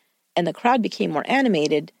play and the crowd became more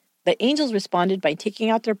animated, the Angels responded by taking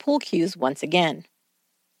out their pool cues once again.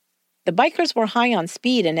 The bikers were high on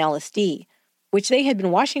speed and LSD, which they had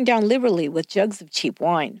been washing down liberally with jugs of cheap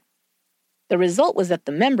wine. The result was that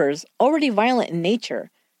the members, already violent in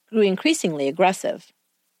nature, grew increasingly aggressive.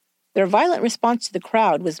 Their violent response to the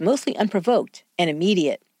crowd was mostly unprovoked and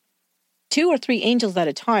immediate. 2 or 3 Angels at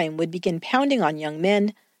a time would begin pounding on young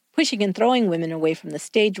men, pushing and throwing women away from the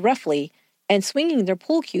stage roughly, and swinging their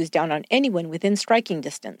pool cues down on anyone within striking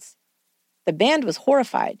distance. The band was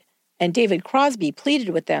horrified, and David Crosby pleaded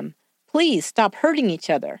with them, "Please stop hurting each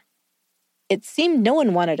other." It seemed no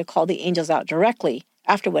one wanted to call the Angels out directly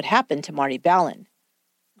after what happened to Marty Balin.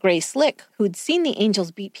 Grace Slick, who'd seen the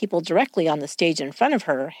Angels beat people directly on the stage in front of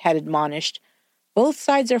her, had admonished, "Both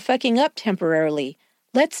sides are fucking up temporarily.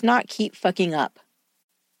 Let's not keep fucking up."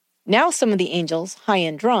 Now some of the Angels, high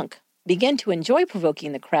and drunk, began to enjoy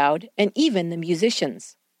provoking the crowd and even the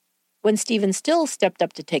musicians. When Stephen Stills stepped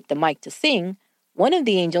up to take the mic to sing, one of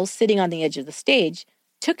the angels sitting on the edge of the stage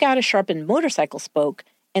took out a sharpened motorcycle spoke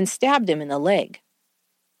and stabbed him in the leg.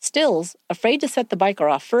 Stills, afraid to set the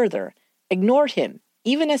biker off further, ignored him,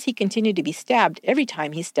 even as he continued to be stabbed every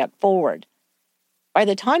time he stepped forward. By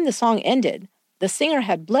the time the song ended, the singer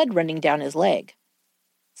had blood running down his leg.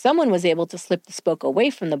 Someone was able to slip the spoke away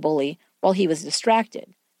from the bully while he was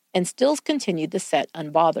distracted, and Stills continued the set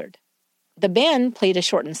unbothered. The band played a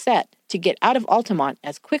shortened set to get out of Altamont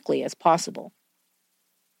as quickly as possible.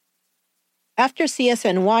 After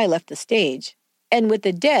CSNY left the stage, and with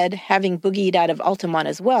the Dead having boogied out of Altamont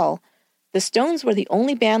as well, the Stones were the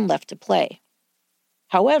only band left to play.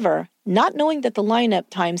 However, not knowing that the lineup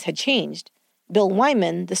times had changed, Bill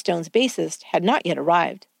Wyman, the Stones' bassist, had not yet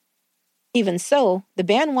arrived. Even so, the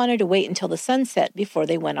band wanted to wait until the sun set before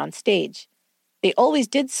they went on stage. They always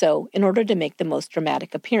did so in order to make the most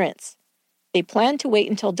dramatic appearance. They planned to wait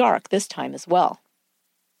until dark this time as well.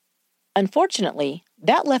 Unfortunately,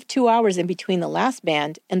 that left 2 hours in between the last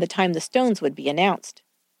band and the time the Stones would be announced.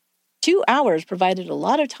 2 hours provided a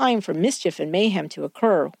lot of time for mischief and mayhem to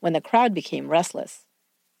occur when the crowd became restless.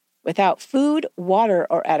 Without food, water,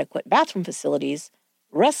 or adequate bathroom facilities,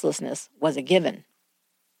 restlessness was a given.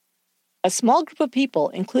 A small group of people,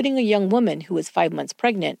 including a young woman who was 5 months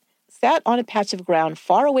pregnant, sat on a patch of ground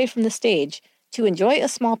far away from the stage to enjoy a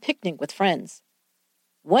small picnic with friends.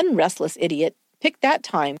 One restless idiot picked that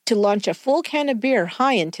time to launch a full can of beer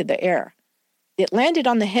high into the air. It landed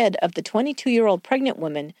on the head of the 22-year-old pregnant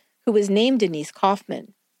woman who was named Denise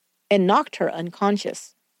Kaufman, and knocked her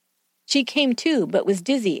unconscious. She came to, but was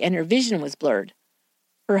dizzy and her vision was blurred.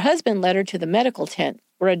 Her husband led her to the medical tent,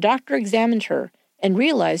 where a doctor examined her and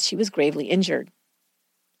realized she was gravely injured.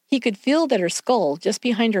 He could feel that her skull, just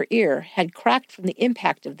behind her ear, had cracked from the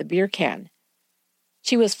impact of the beer can.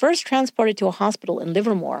 She was first transported to a hospital in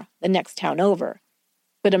Livermore, the next town over,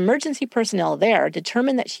 but emergency personnel there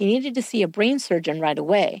determined that she needed to see a brain surgeon right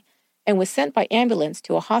away and was sent by ambulance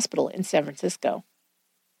to a hospital in San Francisco.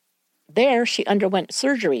 There, she underwent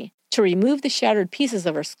surgery to remove the shattered pieces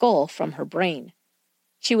of her skull from her brain.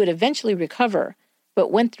 She would eventually recover,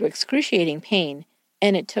 but went through excruciating pain,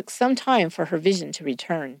 and it took some time for her vision to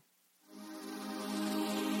return.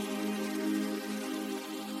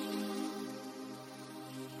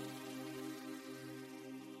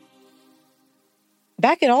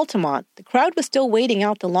 Back at Altamont, the crowd was still waiting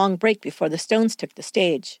out the long break before the Stones took the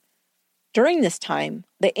stage. During this time,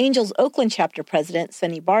 the Angels Oakland chapter president,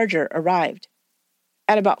 Sonny Barger, arrived.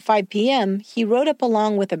 At about 5 p.m., he rode up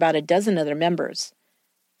along with about a dozen other members.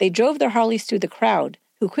 They drove their Harleys through the crowd,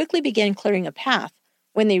 who quickly began clearing a path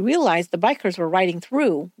when they realized the bikers were riding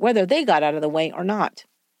through, whether they got out of the way or not.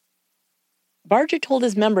 Barger told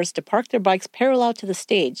his members to park their bikes parallel to the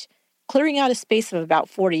stage, clearing out a space of about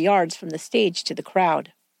 40 yards from the stage to the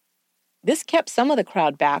crowd. This kept some of the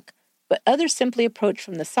crowd back, but others simply approached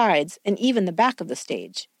from the sides and even the back of the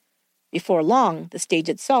stage. Before long, the stage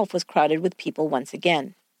itself was crowded with people once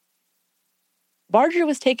again. Barger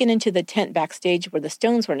was taken into the tent backstage where the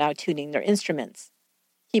Stones were now tuning their instruments.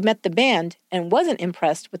 He met the band and wasn't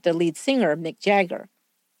impressed with the lead singer, Mick Jagger.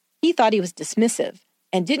 He thought he was dismissive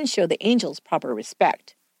and didn't show the Angels proper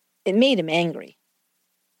respect. It made him angry.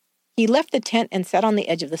 He left the tent and sat on the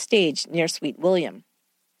edge of the stage near Sweet William.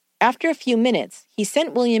 After a few minutes, he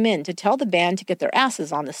sent William in to tell the band to get their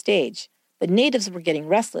asses on the stage. The natives were getting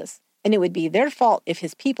restless, and it would be their fault if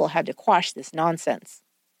his people had to quash this nonsense.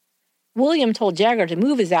 William told Jagger to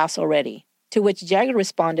move his ass already, to which Jagger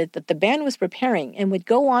responded that the band was preparing and would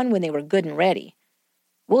go on when they were good and ready.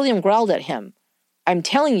 William growled at him, "I'm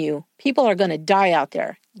telling you, people are going to die out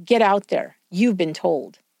there. Get out there. You've been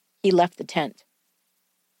told." He left the tent.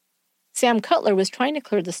 Sam Cutler was trying to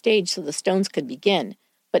clear the stage so the Stones could begin,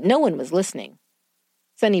 but no one was listening.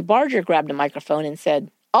 Sonny Barger grabbed a microphone and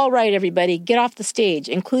said, "All right, everybody, get off the stage,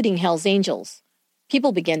 including Hell's Angels."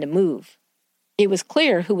 People began to move. It was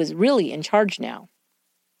clear who was really in charge now.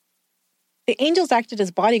 The Angels acted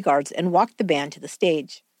as bodyguards and walked the band to the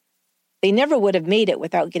stage. They never would have made it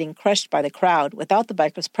without getting crushed by the crowd without the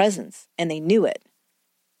bikers' presence, and they knew it.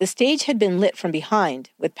 The stage had been lit from behind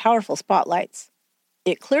with powerful spotlights.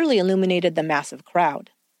 It clearly illuminated the massive crowd.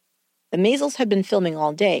 The Maisels had been filming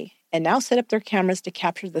all day, and now set up their cameras to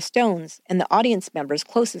capture the Stones and the audience members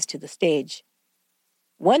closest to the stage.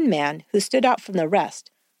 One man, who stood out from the rest,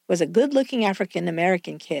 was a good-looking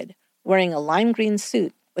African-American kid wearing a lime green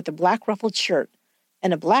suit with a black ruffled shirt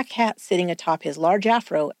and a black hat sitting atop his large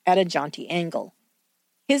afro at a jaunty angle.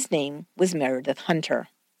 His name was Meredith Hunter.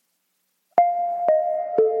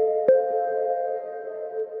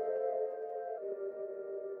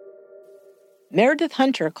 Meredith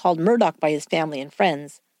Hunter, called Murdoch by his family and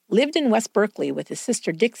friends, lived in West Berkeley with his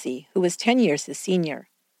sister Dixie, who was 10 years his senior.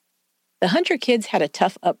 The Hunter kids had a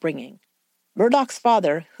tough upbringing. Murdoch's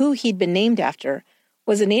father, who he'd been named after,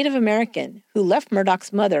 was a Native American who left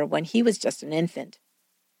Murdoch's mother when he was just an infant.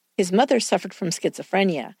 His mother suffered from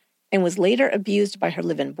schizophrenia and was later abused by her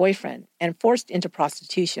live-in boyfriend and forced into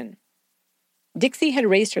prostitution. Dixie had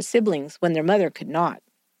raised her siblings when their mother could not.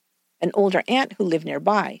 An older aunt who lived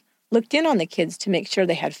nearby looked in on the kids to make sure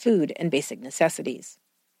they had food and basic necessities.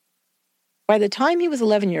 By the time he was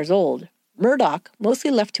 11 years old, Murdoch, mostly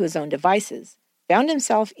left to his own devices, found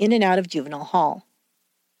himself in and out of juvenile hall.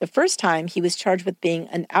 The first time he was charged with being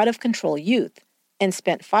an out-of-control youth and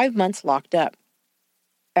spent 5 months locked up.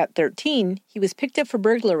 At 13, he was picked up for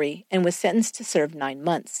burglary and was sentenced to serve 9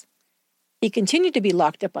 months. He continued to be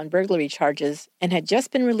locked up on burglary charges and had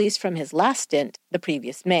just been released from his last stint the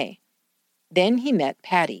previous May. Then he met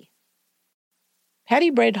Patty. Patty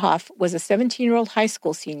Bredehoff was a 17-year-old high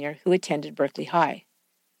school senior who attended Berkeley High.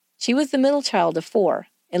 She was the middle child of 4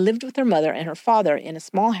 and lived with her mother and her father in a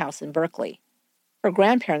small house in Berkeley. Her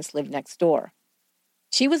grandparents lived next door.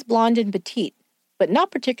 She was blonde and petite, but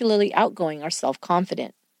not particularly outgoing or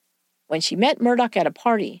self-confident. When she met Murdoch at a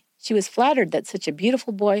party, she was flattered that such a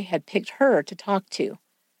beautiful boy had picked her to talk to.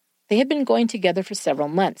 They had been going together for several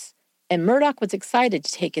months, and Murdoch was excited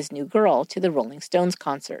to take his new girl to the Rolling Stones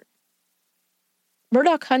concert.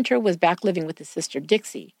 Murdoch Hunter was back living with his sister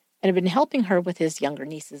Dixie and had been helping her with his younger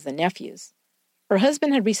nieces and nephews. Her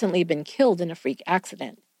husband had recently been killed in a freak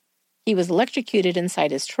accident. He was electrocuted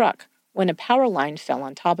inside his truck when a power line fell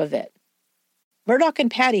on top of it. Murdoch and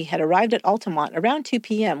Patty had arrived at Altamont around 2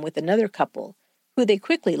 p.m. with another couple, who they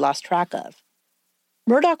quickly lost track of.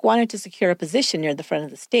 Murdoch wanted to secure a position near the front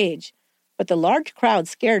of the stage, but the large crowd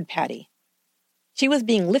scared Patty. She was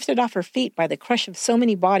being lifted off her feet by the crush of so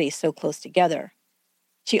many bodies so close together.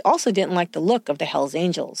 She also didn't like the look of the Hells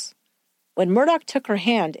Angels. When Murdoch took her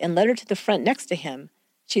hand and led her to the front next to him,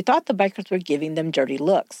 she thought the bikers were giving them dirty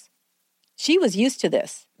looks. She was used to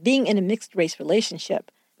this, being in a mixed-race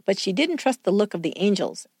relationship, but she didn't trust the look of the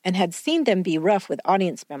Angels and had seen them be rough with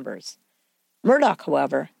audience members. Murdoch,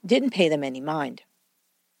 however, didn't pay them any mind.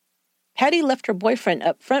 Patty left her boyfriend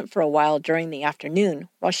up front for a while during the afternoon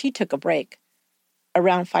while she took a break.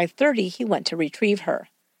 Around 5:30, he went to retrieve her.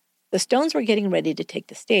 The Stones were getting ready to take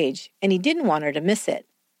the stage, and he didn't want her to miss it.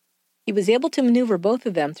 He was able to maneuver both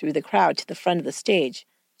of them through the crowd to the front of the stage,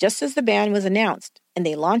 just as the band was announced, and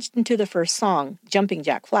they launched into the first song, Jumping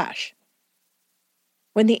Jack Flash.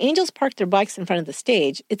 When the Angels parked their bikes in front of the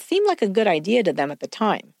stage, it seemed like a good idea to them at the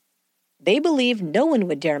time. They believed no one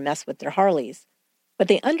would dare mess with their Harleys, but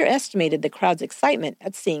they underestimated the crowd's excitement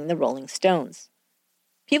at seeing the Rolling Stones.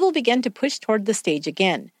 People began to push toward the stage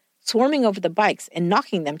again, swarming over the bikes and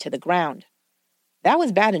knocking them to the ground. That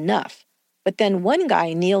was bad enough, but then one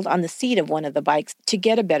guy kneeled on the seat of one of the bikes to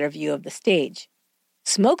get a better view of the stage.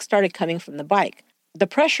 Smoke started coming from the bike, the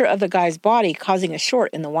pressure of the guy's body causing a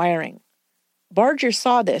short in the wiring. Barger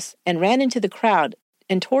saw this and ran into the crowd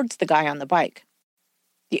and towards the guy on the bike.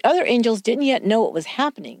 The other Angels didn't yet know what was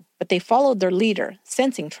happening, but they followed their leader,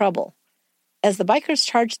 sensing trouble. As the bikers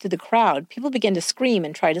charged through the crowd, people began to scream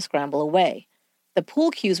and try to scramble away. The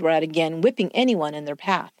pool cues were out again, whipping anyone in their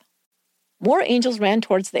path. More Angels ran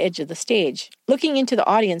towards the edge of the stage, looking into the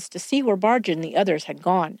audience to see where Barger and the others had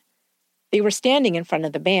gone. They were standing in front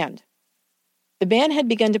of the band. The band had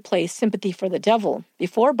begun to play Sympathy for the Devil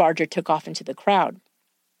before Barger took off into the crowd.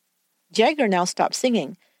 Jagger now stopped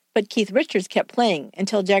singing, but Keith Richards kept playing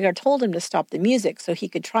until Jagger told him to stop the music so he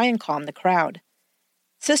could try and calm the crowd.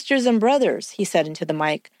 "Sisters and brothers," he said into the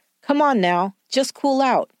mic, "come on now, just cool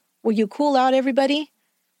out. Will you cool out, everybody?"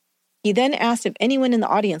 He then asked if anyone in the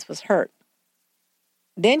audience was hurt.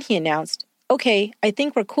 Then he announced, "Okay, I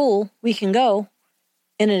think we're cool. We can go."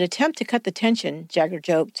 In an attempt to cut the tension, Jagger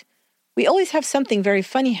joked, "We always have something very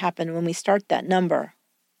funny happen when we start that number."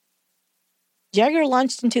 Jagger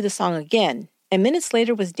launched into the song again, and minutes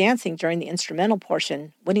later was dancing during the instrumental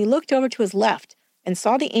portion when he looked over to his left and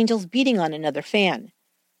saw the Angels beating on another fan.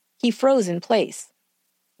 He froze in place.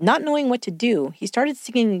 Not knowing what to do, he started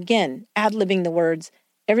singing again, ad-libbing the words,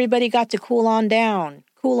 "Everybody got to cool on down,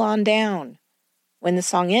 cool on down." When the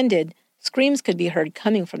song ended, screams could be heard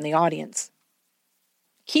coming from the audience.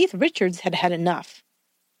 Keith Richards had had enough.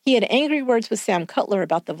 He had angry words with Sam Cutler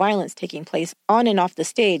about the violence taking place on and off the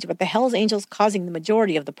stage, but the Hells Angels causing the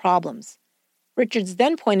majority of the problems. Richards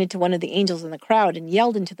then pointed to one of the Angels in the crowd and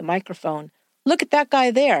yelled into the microphone, "Look at that guy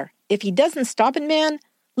there. If he doesn't stop it, man,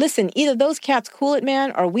 listen, either those cats cool it,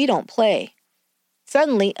 man, or we don't play."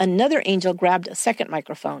 Suddenly, another Angel grabbed a second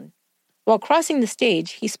microphone. While crossing the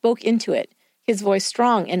stage, he spoke into it, his voice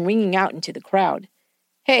strong and ringing out into the crowd.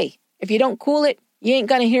 "Hey, if you don't cool it, you ain't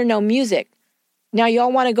gonna hear no music. Now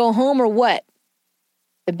y'all want to go home or what?"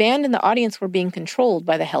 The band and the audience were being controlled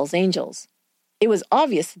by the Hells Angels. It was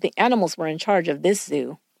obvious that the animals were in charge of this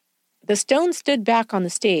zoo. The Stones stood back on the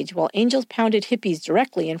stage while angels pounded hippies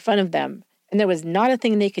directly in front of them, and there was not a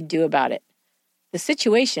thing they could do about it. The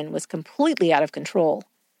situation was completely out of control.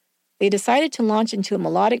 They decided to launch into a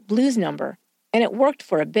melodic blues number, and it worked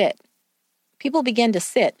for a bit. People began to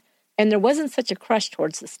sit, and there wasn't such a crush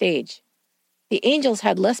towards the stage. The angels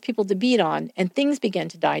had less people to beat on, and things began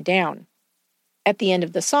to die down. At the end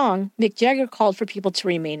of the song, Mick Jagger called for people to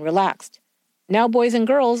remain relaxed. "Now, boys and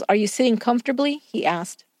girls, are you sitting comfortably?" he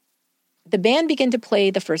asked. The band began to play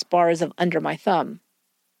the first bars of Under My Thumb.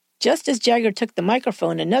 Just as Jagger took the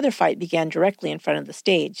microphone, another fight began directly in front of the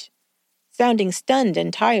stage. Sounding stunned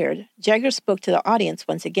and tired, Jagger spoke to the audience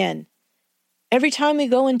once again. "Every time we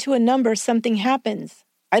go into a number, something happens.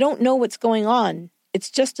 I don't know what's going on. It's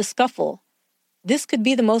just a scuffle. This could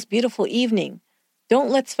be the most beautiful evening. Don't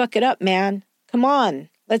let's fuck it up, man. Come on,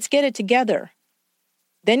 let's get it together."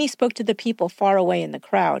 Then he spoke to the people far away in the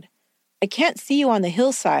crowd. "I can't see you on the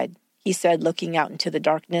hillside," he said, looking out into the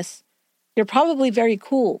darkness. "You're probably very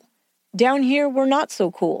cool. Down here, we're not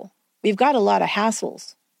so cool. We've got a lot of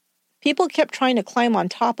hassles." People kept trying to climb on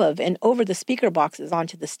top of and over the speaker boxes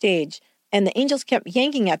onto the stage, and the angels kept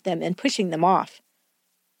yanking at them and pushing them off.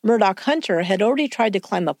 Murdoch Hunter had already tried to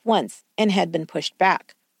climb up once and had been pushed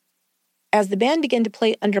back. As the band began to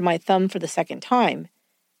play Under My Thumb for the second time,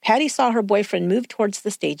 Patty saw her boyfriend move towards the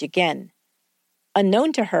stage again.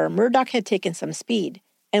 Unknown to her, Murdoch had taken some speed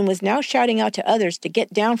and was now shouting out to others to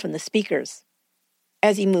get down from the speakers.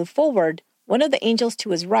 As he moved forward, one of the angels to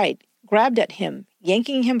his right grabbed at him,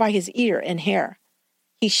 yanking him by his ear and hair.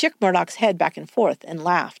 He shook Murdoch's head back and forth and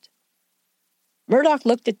laughed. Murdoch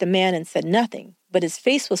looked at the man and said nothing, but his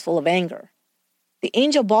face was full of anger. The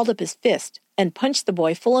angel balled up his fist and punched the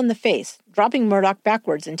boy full in the face, dropping Murdoch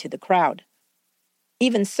backwards into the crowd.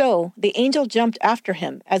 Even so, the angel jumped after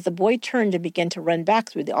him as the boy turned and began to run back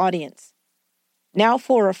through the audience. Now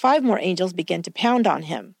 4 or 5 more angels began to pound on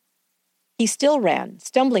him. He still ran,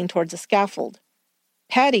 stumbling towards the scaffold.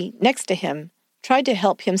 Patty, next to him, tried to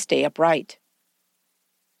help him stay upright.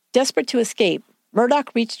 Desperate to escape,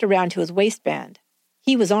 Murdoch reached around to his waistband.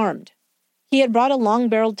 He was armed. He had brought a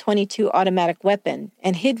long-barreled .22 automatic weapon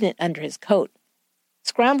and hidden it under his coat.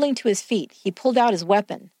 Scrambling to his feet, he pulled out his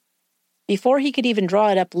weapon. Before he could even draw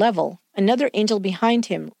it up level, another angel behind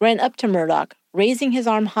him ran up to Murdoch, raising his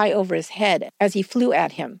arm high over his head as he flew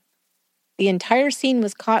at him. The entire scene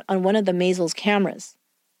was caught on one of the Maisels' cameras.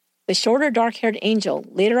 The shorter, dark-haired angel,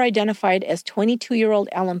 later identified as 22-year-old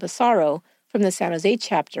Alan Pissarro from the San Jose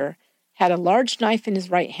chapter, had a large knife in his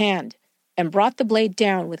right hand and brought the blade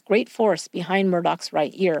down with great force behind Murdoch's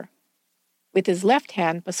right ear. With his left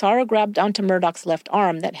hand, Pissarro grabbed onto Murdoch's left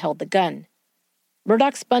arm that held the gun.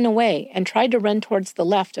 Murdoch spun away and tried to run towards the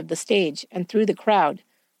left of the stage and through the crowd,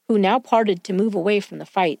 who now parted to move away from the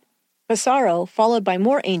fight. Pissarro, followed by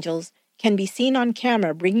more angels, can be seen on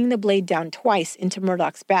camera bringing the blade down twice into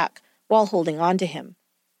Murdoch's back while holding on to him.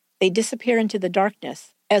 They disappear into the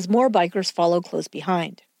darkness as more bikers follow close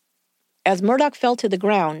behind. As Murdoch fell to the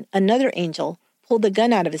ground, another angel pulled the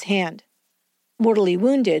gun out of his hand. Mortally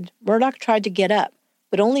wounded, Murdoch tried to get up,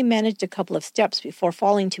 but only managed a couple of steps before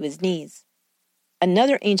falling to his knees.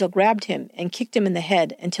 Another angel grabbed him and kicked him in the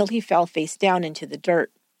head until he fell face down into the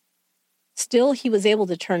dirt. Still, he was able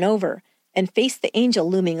to turn over and face the angel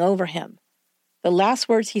looming over him. The last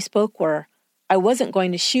words he spoke were, "I wasn't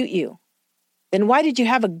going to shoot you." "Then why did you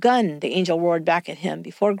have a gun?" the angel roared back at him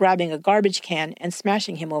before grabbing a garbage can and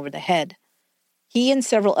smashing him over the head. He and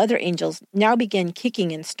several other angels now began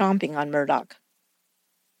kicking and stomping on Murdoch.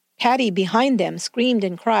 Patty, behind them, screamed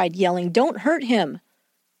and cried, yelling, "Don't hurt him!"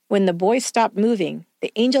 When the boys stopped moving,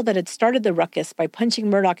 the angel that had started the ruckus by punching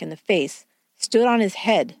Murdoch in the face stood on his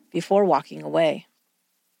head before walking away.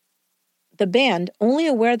 The band, only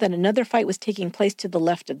aware that another fight was taking place to the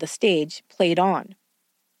left of the stage, played on.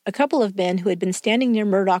 A couple of men who had been standing near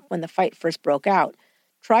Murdoch when the fight first broke out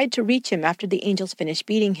tried to reach him after the angels finished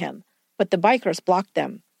beating him, but the bikers blocked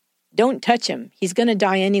them. "Don't touch him. He's going to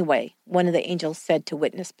die anyway," one of the angels said to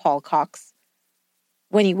witness Paul Cox.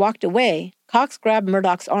 When he walked away, Cox grabbed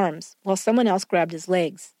Murdoch's arms while someone else grabbed his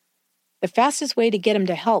legs. The fastest way to get him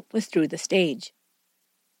to help was through the stage.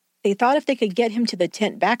 They thought if they could get him to the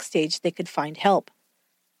tent backstage, they could find help.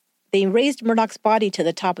 They raised Murdoch's body to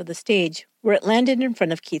the top of the stage, where it landed in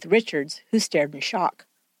front of Keith Richards, who stared in shock.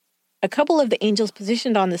 A couple of the angels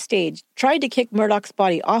positioned on the stage tried to kick Murdoch's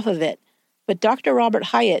body off of it, but Dr. Robert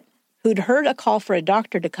Hyatt, who'd heard a call for a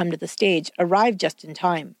doctor to come to the stage, arrived just in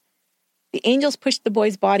time. The Angels pushed the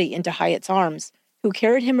boy's body into Hyatt's arms, who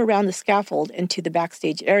carried him around the scaffold and to the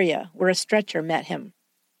backstage area, where a stretcher met him.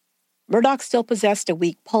 Murdoch still possessed a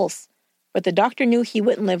weak pulse, but the doctor knew he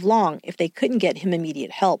wouldn't live long if they couldn't get him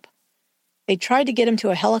immediate help. They tried to get him to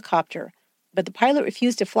a helicopter, but the pilot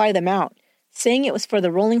refused to fly them out, saying it was for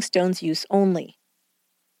the Rolling Stones' use only.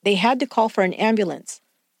 They had to call for an ambulance,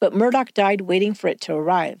 but Murdoch died waiting for it to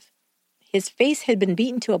arrive. His face had been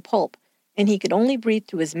beaten to a pulp, and he could only breathe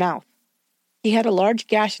through his mouth. He had a large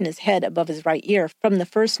gash in his head above his right ear from the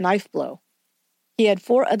first knife blow. He had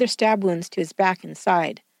 4 other stab wounds to his back and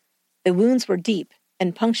side. The wounds were deep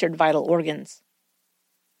and punctured vital organs.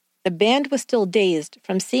 The band was still dazed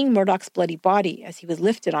from seeing Murdoch's bloody body as he was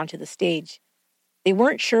lifted onto the stage. They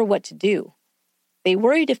weren't sure what to do. They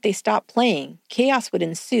worried if they stopped playing, chaos would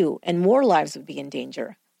ensue and more lives would be in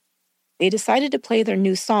danger. They decided to play their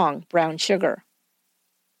new song, Brown Sugar.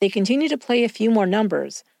 They continued to play a few more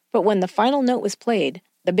numbers, but when the final note was played,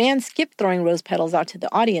 the band skipped throwing rose petals out to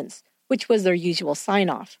the audience, which was their usual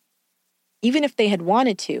sign-off. Even if they had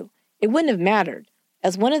wanted to, it wouldn't have mattered,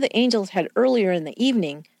 as one of the Angels had earlier in the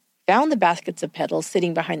evening found the baskets of petals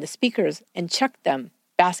sitting behind the speakers and chucked them,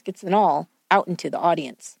 baskets and all, out into the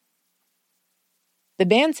audience. The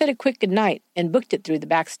band said a quick goodnight and booked it through the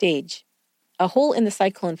backstage. A hole in the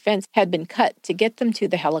cyclone fence had been cut to get them to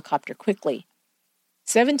the helicopter quickly.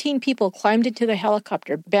 17 people climbed into the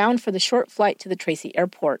helicopter bound for the short flight to the Tracy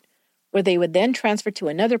Airport, where they would then transfer to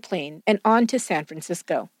another plane and on to San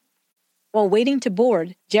Francisco. While waiting to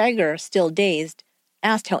board, Jagger, still dazed,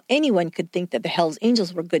 asked how anyone could think that the Hells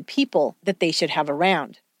Angels were good people that they should have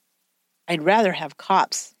around. "I'd rather have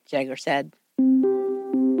cops," Jagger said.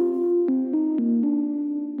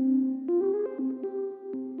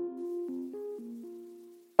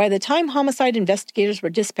 By the time homicide investigators were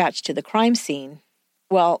dispatched to the crime scene,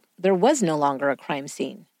 well, there was no longer a crime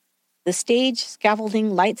scene. The stage,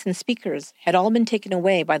 scaffolding, lights, and speakers had all been taken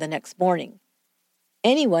away by the next morning.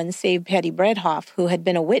 Anyone save Patty Bredhoff, who had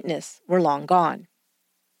been a witness, were long gone.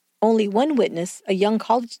 Only one witness, a young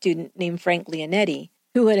college student named Frank Leonetti,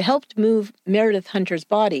 who had helped move Meredith Hunter's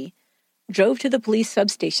body, drove to the police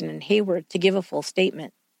substation in Hayward to give a full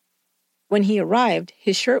statement. When he arrived,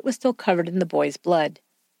 his shirt was still covered in the boy's blood.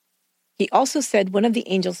 He also said one of the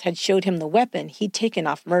Angels had showed him the weapon he'd taken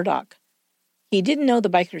off Murdoch. He didn't know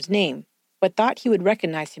the biker's name, but thought he would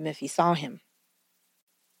recognize him if he saw him.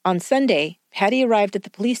 On Sunday, Patty arrived at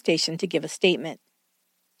the police station to give a statement.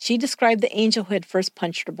 She described the Angel who had first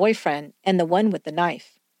punched her boyfriend and the one with the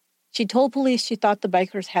knife. She told police she thought the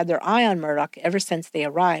bikers had their eye on Murdoch ever since they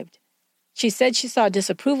arrived. She said she saw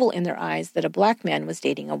disapproval in their eyes that a black man was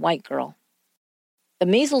dating a white girl. The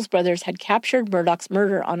Maisels brothers had captured Murdoch's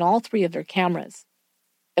murder on all 3 of their cameras.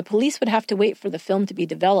 The police would have to wait for the film to be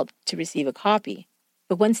developed to receive a copy,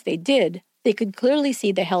 but once they did, they could clearly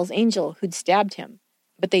see the Hells Angel who'd stabbed him,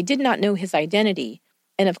 but they did not know his identity,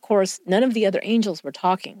 and of course, none of the other Angels were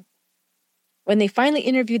talking. When they finally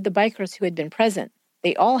interviewed the bikers who had been present,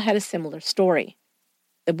 they all had a similar story.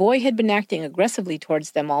 The boy had been acting aggressively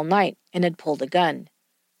towards them all night and had pulled a gun.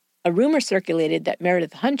 A rumor circulated that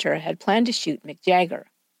Meredith Hunter had planned to shoot Mick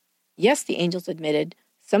Jagger. Yes, the Angels admitted,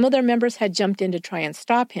 some of their members had jumped in to try and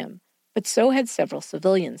stop him, but so had several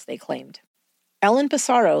civilians, they claimed. Alan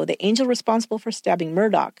Pissarro, the Angel responsible for stabbing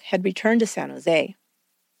Murdoch, had returned to San Jose.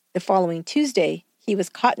 The following Tuesday, he was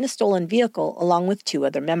caught in a stolen vehicle along with 2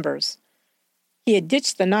 other members. He had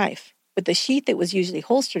ditched the knife, but the sheath it was usually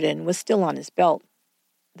holstered in was still on his belt.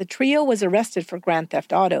 The trio was arrested for grand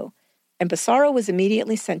theft auto, and Pissarro was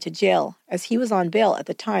immediately sent to jail as he was on bail at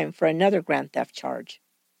the time for another grand theft charge.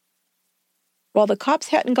 While the cops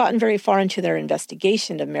hadn't gotten very far into their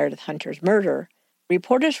investigation of Meredith Hunter's murder,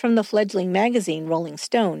 reporters from the fledgling magazine Rolling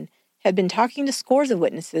Stone had been talking to scores of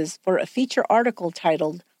witnesses for a feature article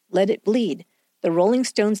titled Let It Bleed, The Rolling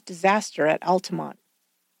Stones' Disaster at Altamont.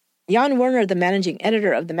 Jan Werner, the managing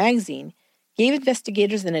editor of the magazine, gave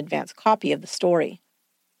investigators an advance copy of the story.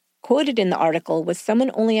 Quoted in the article was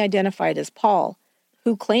someone only identified as Paul,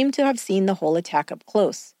 who claimed to have seen the whole attack up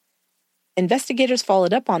close. Investigators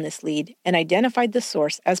followed up on this lead and identified the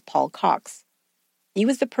source as Paul Cox. He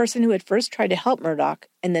was the person who had first tried to help Murdoch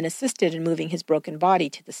and then assisted in moving his broken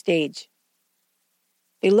body to the stage.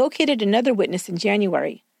 They located another witness in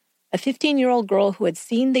January, a 15-year-old girl who had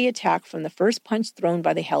seen the attack from the first punch thrown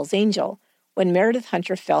by the Hells Angel when Meredith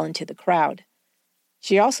Hunter fell into the crowd.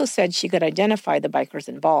 She also said she could identify the bikers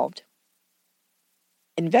involved.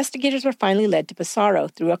 Investigators were finally led to Pissarro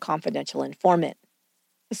through a confidential informant.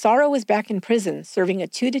 Pissarro was back in prison serving a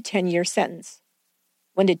 2 to 10-year sentence.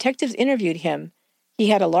 When detectives interviewed him, He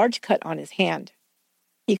had a large cut on his hand.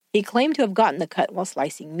 He claimed to have gotten the cut while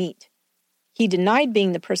slicing meat. He denied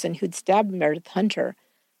being the person who'd stabbed Meredith Hunter,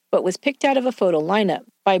 but was picked out of a photo lineup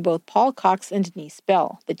by both Paul Cox and Denise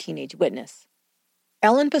Bell, the teenage witness.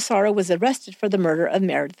 Alan Pissarro was arrested for the murder of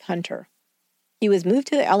Meredith Hunter. He was moved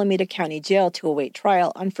to the Alameda County Jail to await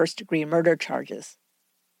trial on first-degree murder charges.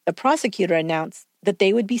 The prosecutor announced that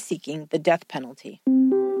they would be seeking the death penalty.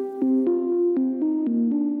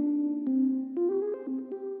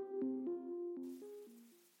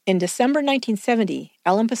 In December 1970,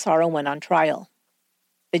 Alan Pissarro went on trial.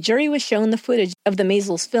 The jury was shown the footage of the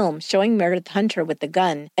Maysles film showing Meredith Hunter with the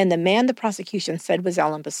gun and the man the prosecution said was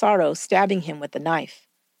Alan Pissarro stabbing him with the knife.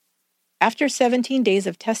 After 17 days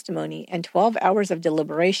of testimony and 12 hours of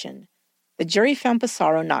deliberation, the jury found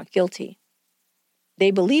Pissarro not guilty. They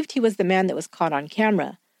believed he was the man that was caught on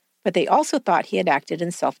camera, but they also thought he had acted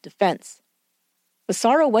in self-defense.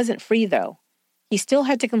 Pissarro wasn't free, though. He still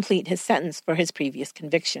had to complete his sentence for his previous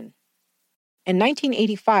conviction. In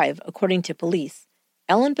 1985, according to police,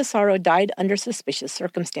 Alan Pissarro died under suspicious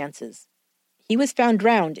circumstances. He was found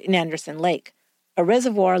drowned in Anderson Lake, a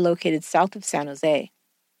reservoir located south of San Jose.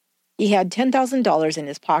 He had $10,000 in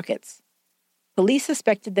his pockets. Police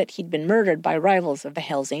suspected that he'd been murdered by rivals of the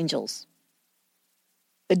Hells Angels.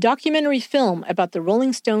 The documentary film about the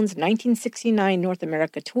Rolling Stones' 1969 North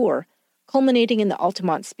America tour, culminating in the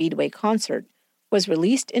Altamont Speedway concert, was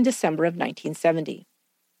released in December of 1970.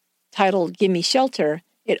 Titled Gimme Shelter,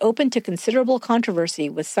 it opened to considerable controversy,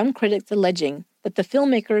 with some critics alleging that the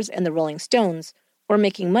filmmakers and the Rolling Stones were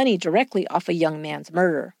making money directly off a young man's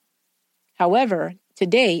murder. However,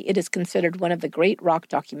 today it is considered one of the great rock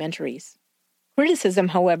documentaries. Criticism,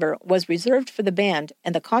 however, was reserved for the band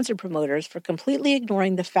and the concert promoters for completely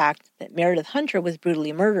ignoring the fact that Meredith Hunter was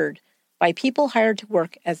brutally murdered by people hired to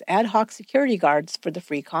work as ad hoc security guards for the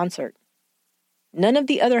free concert. None of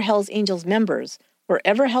the other Hells Angels members were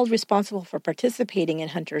ever held responsible for participating in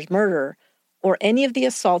Hunter's murder or any of the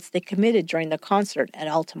assaults they committed during the concert at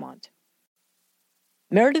Altamont.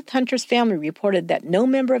 Meredith Hunter's family reported that no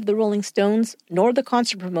member of the Rolling Stones nor the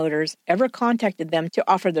concert promoters ever contacted them to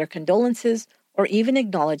offer their condolences or even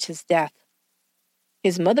acknowledge his death.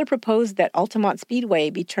 His mother proposed that Altamont Speedway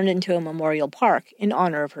be turned into a memorial park in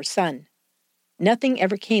honor of her son. Nothing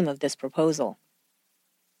ever came of this proposal.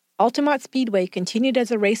 Altamont Speedway continued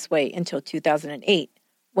as a raceway until 2008,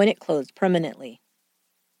 when it closed permanently.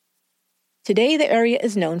 Today, the area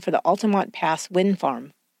is known for the Altamont Pass Wind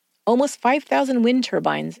Farm. Almost 5,000 wind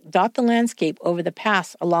turbines dot the landscape over the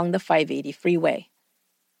pass along the 580 freeway.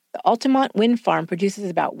 The Altamont Wind Farm produces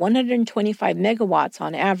about 125 megawatts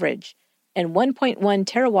on average and 1.1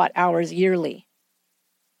 terawatt hours yearly.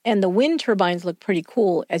 And the wind turbines look pretty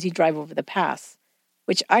cool as you drive over the pass,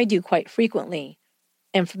 which I do quite frequently.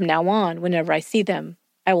 And from now on, whenever I see them,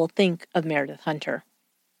 I will think of Meredith Hunter.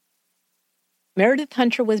 Meredith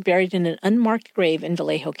Hunter was buried in an unmarked grave in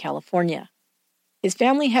Vallejo, California. His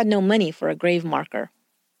family had no money for a grave marker.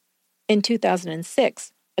 In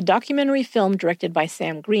 2006, a documentary film directed by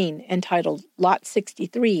Sam Green entitled Lot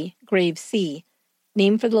 63, Grave C,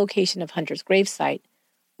 named for the location of Hunter's gravesite,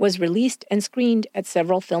 was released and screened at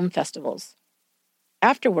several film festivals.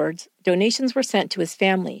 Afterwards, donations were sent to his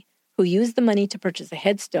family, who used the money to purchase a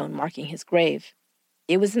headstone marking his grave.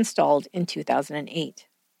 It was installed in 2008.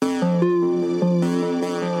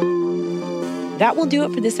 That will do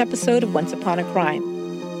it for this episode of Once Upon a Crime.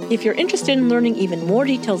 If you're interested in learning even more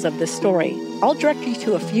details of this story, I'll direct you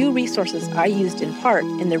to a few resources I used in part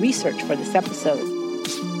in the research for this episode.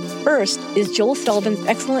 First is Joel Sullivan's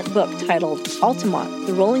excellent book titled Altamont,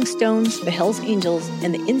 The Rolling Stones, The Hells Angels,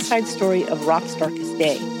 and the Inside Story of Rock's Darkest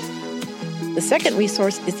Day. The second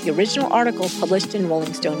resource is the original article published in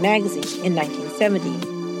Rolling Stone magazine in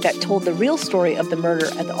 1970 that told the real story of the murder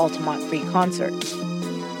at the Altamont Free Concert.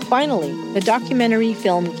 Finally, the documentary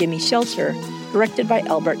film Gimme Shelter, directed by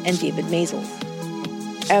Albert and David Maysles.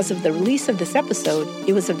 As of the release of this episode,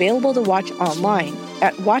 it was available to watch online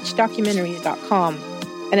at watchdocumentaries.com,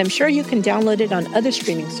 and I'm sure you can download it on other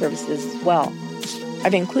streaming services as well.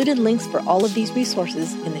 I've included links for all of these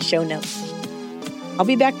resources in the show notes. I'll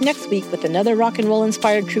be back next week with another rock and roll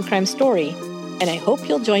inspired true crime story, and I hope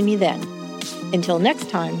you'll join me then. Until next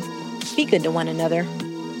time, be good to one another.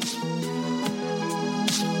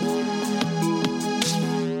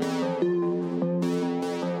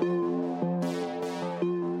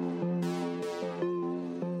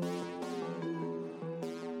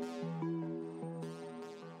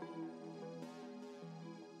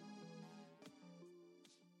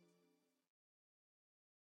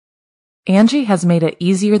 Angie has made it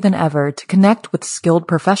easier than ever to connect with skilled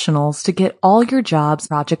professionals to get all your jobs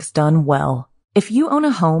projects done well. If you own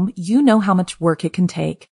a home, you know how much work it can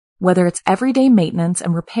take, whether it's everyday maintenance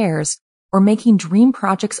and repairs or making dream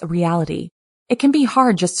projects a reality. It can be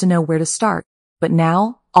hard just to know where to start, but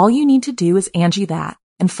now all you need to do is Angie that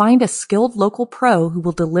and find a skilled local pro who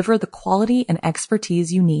will deliver the quality and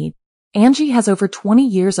expertise you need. Angie has over 20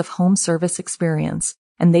 years of home service experience,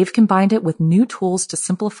 and they've combined it with new tools to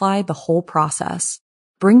simplify the whole process.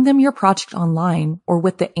 Bring them your project online or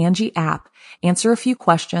with the Angie app, answer a few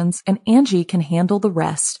questions, and Angie can handle the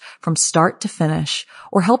rest from start to finish,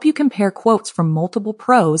 or help you compare quotes from multiple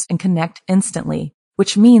pros and connect instantly,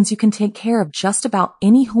 which means you can take care of just about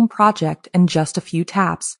any home project in just a few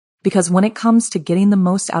taps. Because when it comes to getting the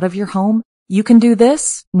most out of your home, you can do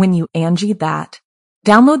this when you Angie that.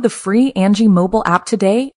 Download the free Angie mobile app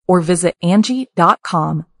today or visit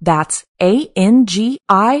Angie.com. That's ANGI.com.